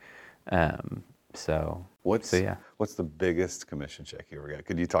away. What's the biggest commission check you ever got?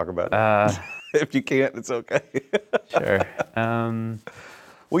 Could you talk about it? If you can't, it's okay. Sure.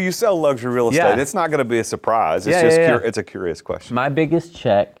 Well, you sell luxury real estate. Yeah. It's not going to be a surprise. It's it's a curious question. My biggest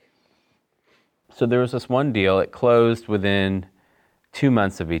check, so there was this one deal. It closed within 2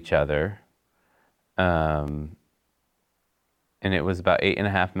 months of each other. And it was about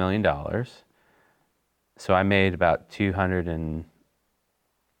 $8.5 million. So I made about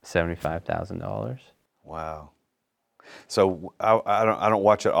 $275,000. Wow. So I don't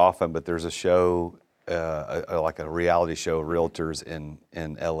watch it often, but there's a show, like a reality show, realtors in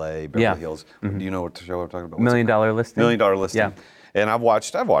LA, Beverly Hills. Do you know what the show I'm talking about? $1 Million Listing. $1 Million Listing. Yeah. And I've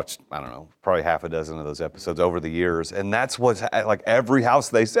watched, I don't know, probably half a dozen of those episodes over the years. And that's what's like, every house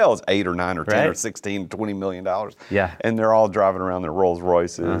they sell is 8 or 9 or 10 or 16, $20 million. Yeah. And they're all driving around their Rolls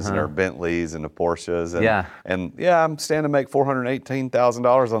Royces and their Bentleys and the Porsches. And I'm standing to make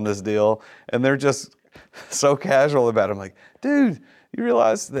 $418,000 on this deal. And they're just so casual about it. I'm like, dude, you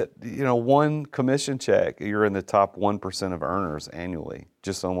realize that, one commission check, you're in the top 1% of earners annually,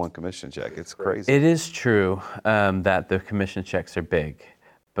 just on one commission check. It's crazy. It is true that the commission checks are big,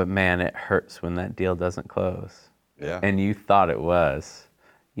 but man, it hurts when that deal doesn't close. Yeah. And you thought it was.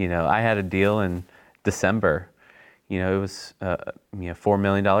 I had a deal in December. It was a $4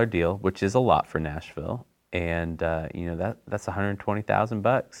 million deal, which is a lot for Nashville. And, that's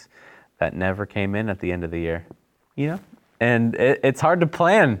 $120,000 that never came in at the end of the year. And it's hard to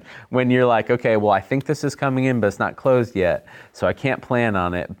plan when you're like, okay, well, I think this is coming in, but it's not closed yet, so I can't plan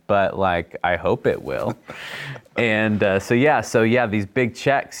on it, but like, I hope it will. And so yeah, these big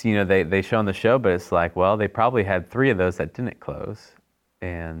checks, they show on the show, but it's like, well, they probably had 3 of those that didn't close.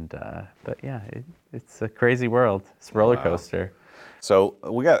 And, but yeah, it's a crazy world. It's a roller coaster. So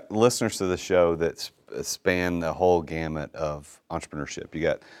we got listeners to the show that span the whole gamut of entrepreneurship. You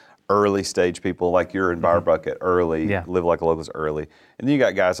got early stage people like you're in Buyer Bucket early, Live Like a Local's early. And then you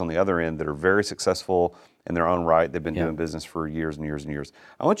got guys on the other end that are very successful in their own right. They've been doing business for years and years and years.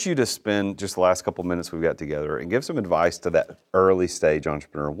 I want you to spend just the last couple minutes we've got together and give some advice to that early stage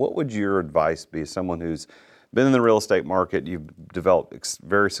entrepreneur. What would your advice be as someone who's been in the real estate market, you've developed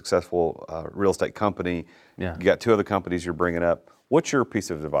very successful real estate company, you got 2 other companies you're bringing up. What's your piece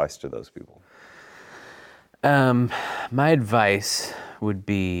of advice to those people? My advice would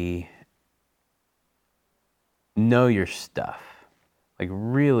be know your stuff. Like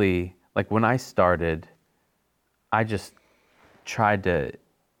really, like when I started, I just tried to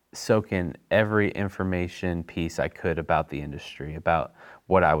soak in every information piece I could about the industry, about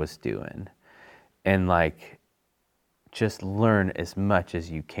what I was doing. And like, just learn as much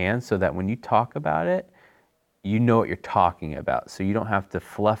as you can so that when you talk about it, you know what you're talking about. So you don't have to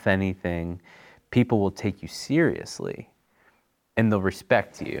fluff anything. People will take you seriously and they'll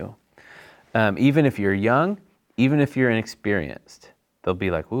respect you. Even if you're young, even if you're inexperienced, they'll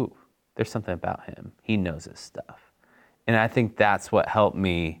be like, ooh, there's something about him. He knows his stuff. And I think that's what helped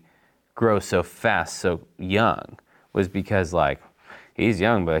me grow so fast, so young, was because like, he's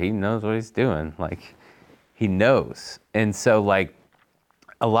young, but he knows what he's doing. Like, he knows. And so like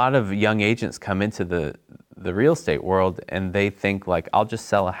a lot of young agents come into the real estate world and they think like, I'll just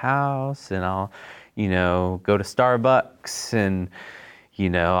sell a house and I'll, go to Starbucks and,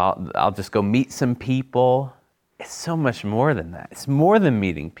 I'll just go meet some people. It's so much more than that. It's more than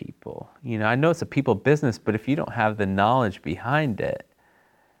meeting people. I know it's a people business, but if you don't have the knowledge behind it,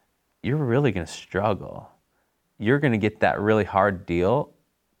 you're really going to struggle. You're going to get that really hard deal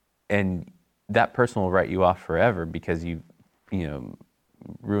and that person will write you off forever because you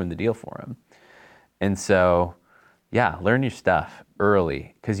ruined the deal for them. And so, yeah, learn your stuff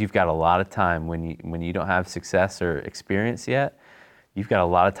early because you've got a lot of time when you don't have success or experience yet. You've got a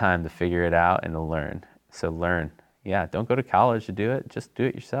lot of time to figure it out and to learn. So learn. Yeah, don't go to college to do it. Just do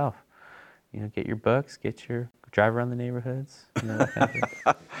it yourself. Get your books, drive around the neighborhoods. That kind of thing.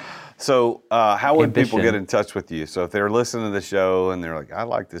 So how would people get in touch with you? So if they're listening to the show and they're like, I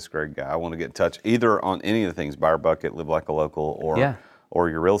like this Greg guy, I want to get in touch either on any of the things, Buyer Bucket, Live Like a Local, or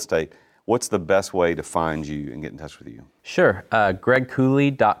your real estate, what's the best way to find you and get in touch with you? Sure.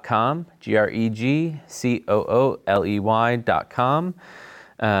 GregCooley.com, GregCooley.com,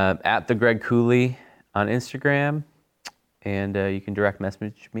 at the Greg Cooley on Instagram, and you can direct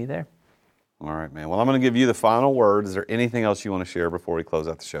message me there. All right, man. Well, I'm going to give you the final word. Is there anything else you want to share before we close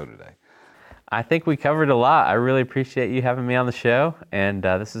out the show today? I think we covered a lot. I really appreciate you having me on the show, and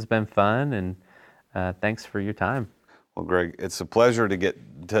this has been fun, and thanks for your time. Well, Greg, it's a pleasure to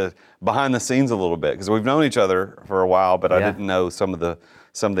get to behind the scenes a little bit because we've known each other for a while, but I didn't know some of the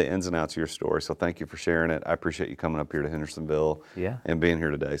ins and outs of your story. So thank you for sharing it. I appreciate you coming up here to Hendersonville and being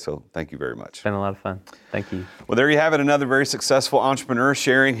here today. So thank you very much. It's been a lot of fun. Thank you. Well, there you have it. Another very successful entrepreneur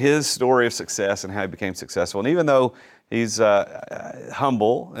sharing his story of success and how he became successful. And even though he's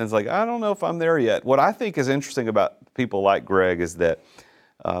humble and is like, I don't know if I'm there yet. What I think is interesting about people like Greg is that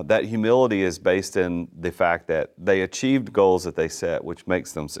that humility is based in the fact that they achieved goals that they set, which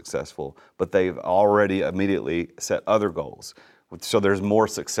makes them successful, but they've already immediately set other goals. So there's more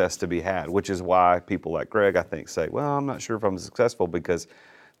success to be had, which is why people like Greg, I think, say, well, I'm not sure if I'm successful because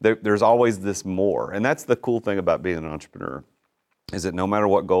there's always this more. And that's the cool thing about being an entrepreneur, is that no matter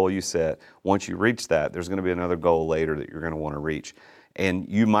what goal you set, once you reach that, there's going to be another goal later that you're going to want to reach. And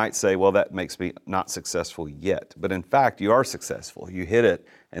you might say, well, that makes me not successful yet. But in fact, you are successful. You hit it,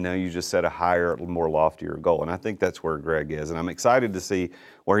 and now you just set a higher, more loftier goal. And I think that's where Greg is. And I'm excited to see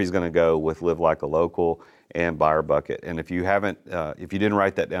where he's going to go with Live Like a Local and Buyer Bucket. And if you didn't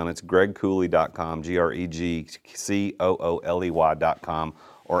write that down, it's gregcooley.com, GregCooley.com,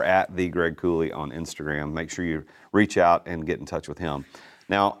 or at the Greg Cooley on Instagram. Make sure you reach out and get in touch with him.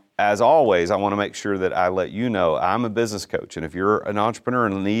 Now, as always, I want to make sure that I let you know I'm a business coach. And if you're an entrepreneur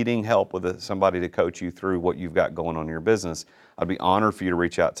and needing help with somebody to coach you through what you've got going on in your business, I'd be honored for you to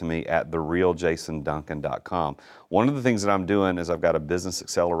reach out to me at therealjasonduncan.com. One of the things that I'm doing is I've got a business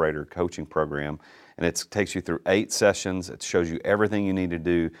accelerator coaching program, And it takes you through 8 sessions. It shows you everything you need to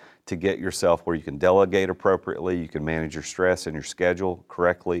do to get yourself where you can delegate appropriately, you can manage your stress and your schedule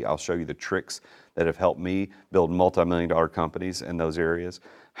correctly. I'll show you the tricks that have helped me build multi-million-dollar companies in those areas,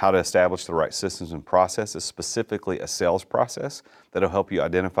 how to establish the right systems and processes, specifically a sales process that'll help you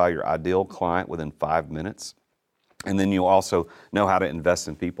identify your ideal client within 5 minutes. And then you'll also know how to invest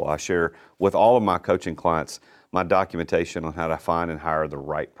in people. I share with all of my coaching clients my documentation on how to find and hire the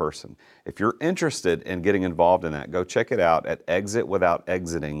right person. If you're interested in getting involved in that, go check it out at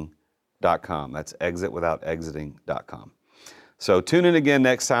exitwithoutexiting.com. That's exitwithoutexiting.com. So tune in again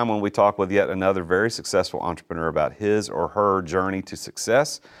next time when we talk with yet another very successful entrepreneur about his or her journey to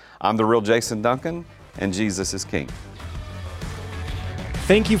success. I'm the real Jason Duncan, and Jesus is King.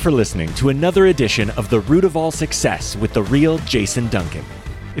 Thank you for listening to another edition of The Root of All Success with the real Jason Duncan.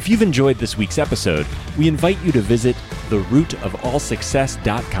 If you've enjoyed this week's episode, we invite you to visit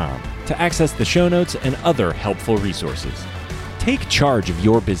therootofallsuccess.com to access the show notes and other helpful resources. Take charge of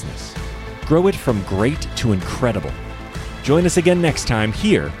your business. Grow it from great to incredible. Join us again next time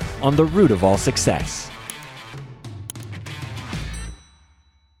here on The Root of All Success.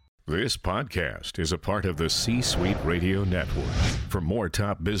 This podcast is a part of the C-Suite Radio Network. For more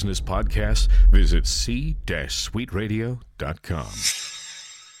top business podcasts, visit c-suiteradio.com.